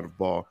offensive side of the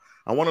ball,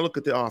 I want to look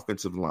at the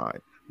offensive line.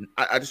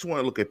 I just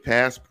want to look at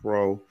pass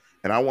pro,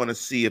 and I want to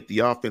see if the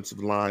offensive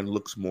line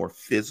looks more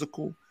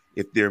physical,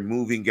 if they're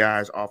moving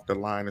guys off the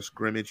line of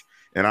scrimmage,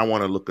 and I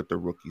want to look at the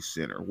rookie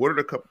center. What are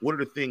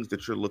the things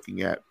that you're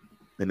looking at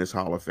in this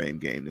Hall of Fame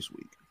game this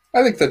week?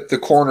 I think that the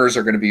corners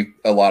are going to be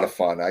a lot of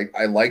fun.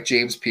 I like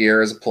James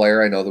Pierre as a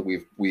player. I know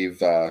that we've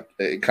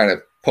kind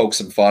of poked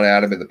some fun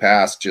at him in the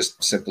past,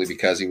 just simply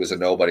because he was a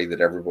nobody that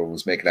everyone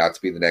was making out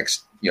to be the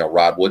next,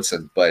 Rod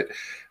Woodson. But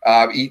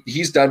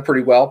he's done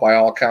pretty well by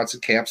all accounts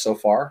in camp so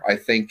far. I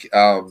think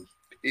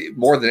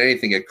more than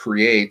anything, it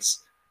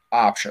creates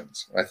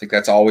options. I think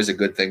that's always a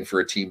good thing for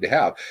a team to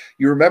have.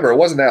 You remember, it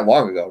wasn't that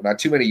long ago, not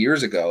too many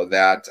years ago,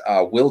 that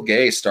Will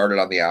Gay started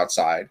on the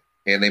outside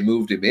and they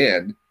moved him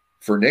in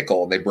for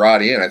nickel, and they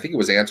brought in, I think it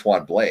was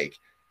Antoine Blake,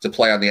 to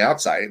play on the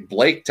outside.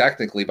 Blake,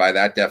 technically, by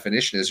that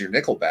definition, is your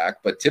nickelback,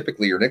 but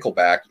typically your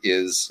nickelback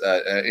is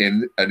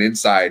in an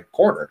inside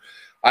corner.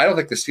 I don't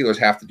think the Steelers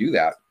have to do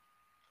that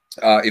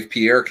if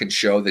Pierre can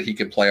show that he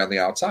can play on the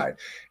outside.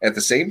 At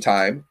the same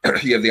time,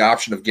 you have the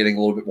option of getting a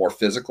little bit more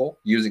physical,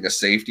 using a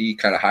safety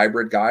kind of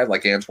hybrid guy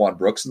like Antoine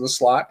Brooks in the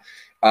slot.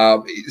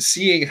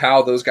 Seeing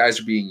how those guys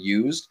are being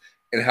used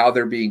and how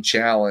they're being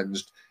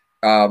challenged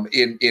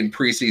in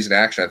preseason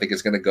action, I think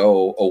is going to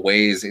go a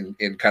ways in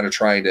kind of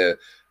trying to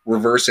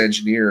reverse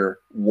engineer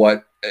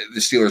what the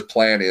Steelers'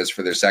 plan is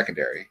for their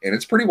secondary. And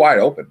it's pretty wide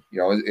open,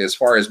 as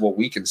far as what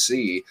we can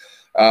see.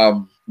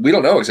 We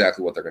don't know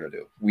exactly what they're going to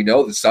do. We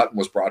know that Sutton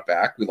was brought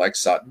back. We like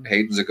Sutton.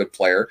 Hayden's a good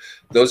player.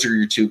 Those are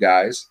your two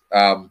guys.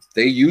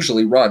 They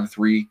usually run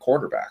three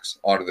cornerbacks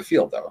onto the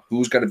field, though.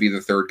 Who's going to be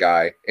the third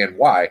guy and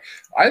why?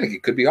 I think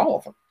it could be all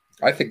of them.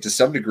 I think to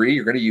some degree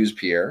you're going to use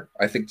Pierre.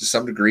 I think to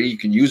some degree you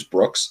can use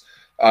Brooks.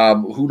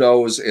 Who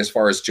knows as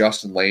far as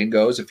Justin Lane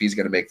goes, if he's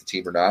going to make the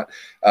team or not.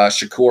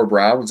 Shakur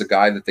Brown is a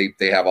guy that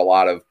they have a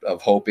lot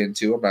of hope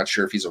into. I'm not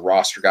sure if he's a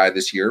roster guy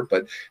this year,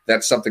 but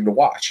that's something to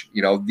watch.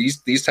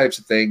 These types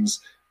of things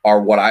are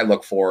what I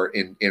look for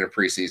in a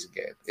preseason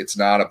game. It's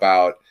not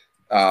about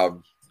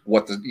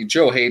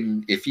Joe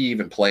Hayden, if he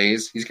even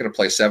plays, he's going to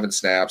play 7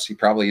 snaps. He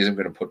probably isn't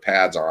going to put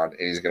pads on and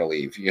he's going to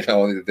leave.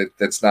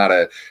 It's not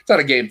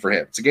a game for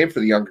him. It's a game for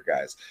the younger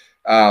guys.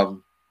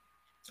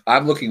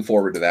 I'm looking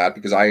forward to that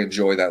because I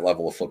enjoy that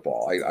level of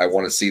football. I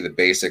want to see the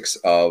basics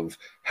of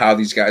how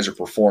these guys are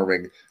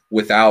performing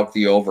without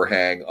the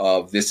overhang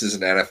of this is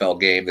an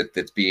NFL game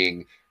that's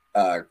being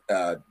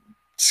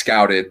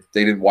scouted.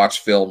 They didn't watch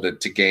film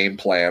to game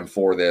plan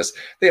for this.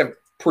 They have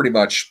pretty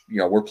much,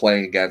 we're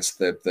playing against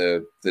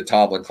the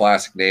Tomlin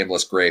Classic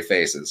nameless gray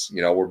faces.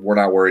 We're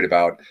not worried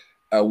about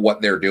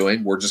what they're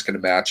doing. We're just going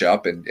to match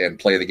up and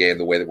play the game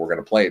the way that we're going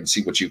to play it and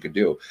see what you can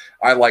do.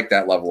 I like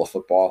that level of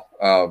football.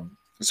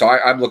 So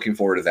I'm looking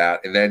forward to that.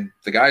 And then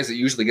the guys that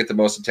usually get the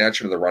most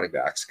attention are the running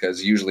backs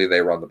because usually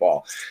they run the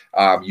ball.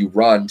 You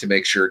run to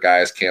make sure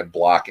guys can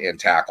block and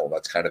tackle.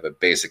 That's kind of a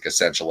basic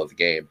essential of the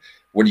game.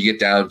 When you get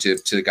down to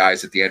the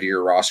guys at the end of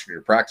your roster in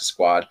your practice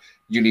squad,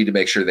 you need to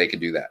make sure they can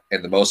do that.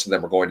 And the most of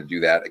them are going to do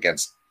that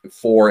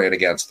for and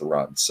against the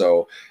run.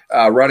 So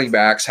running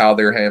backs, how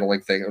they're handling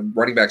things.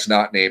 Running backs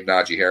not named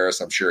Najee Harris.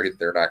 I'm sure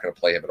they're not going to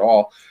play him at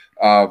all.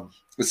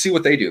 Let's see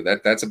what they do.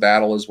 That's a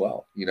battle as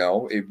well.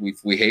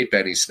 We hate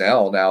Benny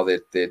Snell now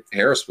that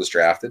Harris was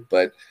drafted,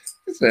 but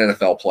it's an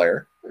NFL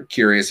player. I'm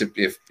curious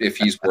if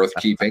he's worth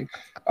keeping.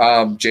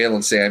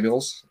 Jalen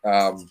Samuels,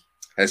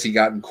 has he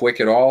gotten quick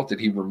at all? Did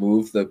he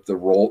remove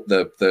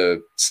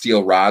the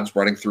steel rods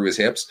running through his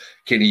hips?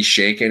 Can he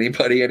shake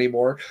anybody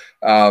anymore?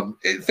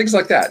 Things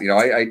like that.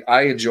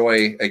 I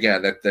enjoy,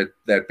 again,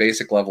 that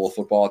basic level of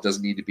football. It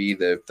doesn't need to be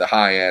the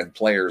high end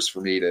players for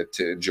me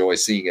to enjoy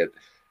seeing it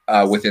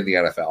within the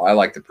NFL. I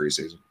like the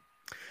preseason.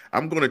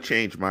 I'm going to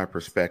change my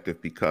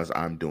perspective because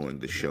I'm doing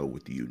the show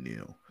with you,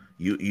 Neil.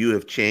 You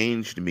have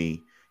changed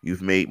me.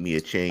 You've made me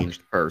a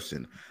changed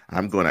person.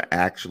 I'm going to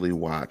actually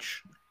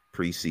watch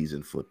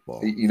preseason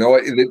football. You know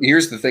what?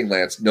 Here's the thing,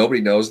 Lance.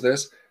 Nobody knows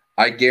this.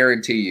 I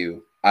guarantee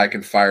you I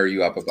can fire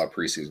you up about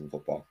preseason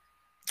football.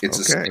 It's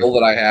a skill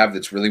that I have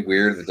that's really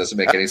weird, that doesn't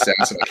make any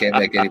sense, and I can't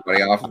make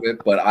anybody off of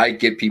it, but I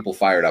get people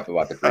fired up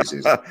about the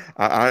preseason.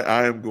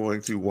 I am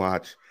going to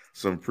watch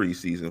some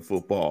preseason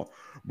football.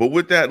 But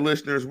with that,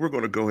 listeners, we're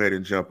going to go ahead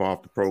and jump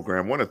off the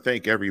program. I want to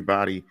thank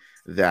everybody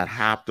that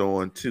hopped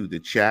on to the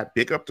chat.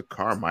 Big up to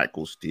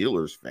Carmichael,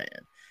 Steelers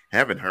fan.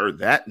 Haven't heard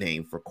that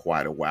name for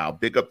quite a while.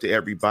 Big up to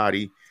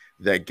everybody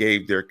that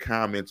gave their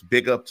comments.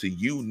 Big up to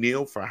you,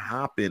 Neil, for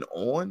hopping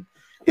on.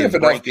 We have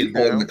enough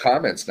people in the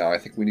comments now. I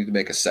think we need to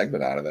make a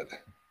segment out of it.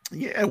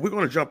 Yeah, we're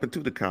going to jump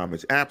into the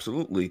comments.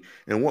 Absolutely.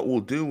 And what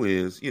we'll do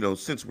is,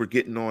 since we're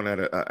getting on at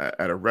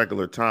a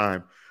regular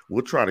time,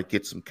 we'll try to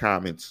get some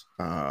comments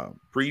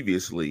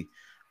previously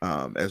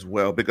as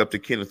well. Big up to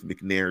Kenneth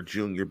McNair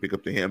Jr. Big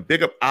up to him.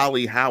 Big up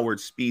Ali Howard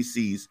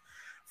Species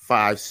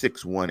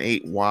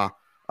 5618. Wa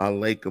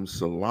alaikum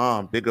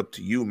salam. Big up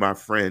to you, my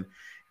friend.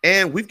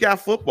 And we've got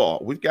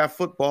football. We've got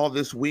football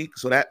this week.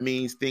 So that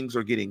means things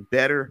are getting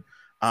better.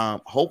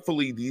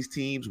 Hopefully these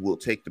teams will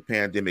take the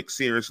pandemic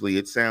seriously.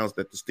 It sounds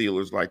that the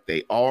Steelers, like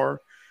they are,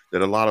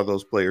 that a lot of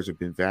those players have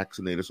been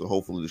vaccinated. So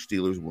hopefully the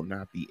Steelers will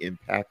not be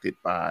impacted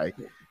by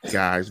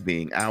guys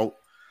being out.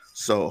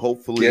 So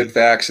hopefully get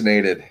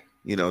vaccinated.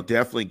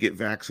 Definitely get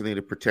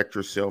vaccinated, protect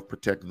yourself,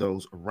 protect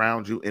those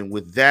around you. And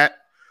with that,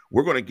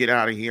 we're going to get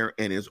out of here.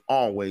 And as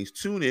always,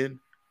 tune in,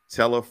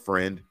 tell a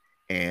friend,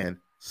 and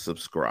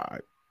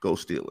subscribe. Go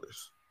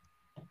Steelers.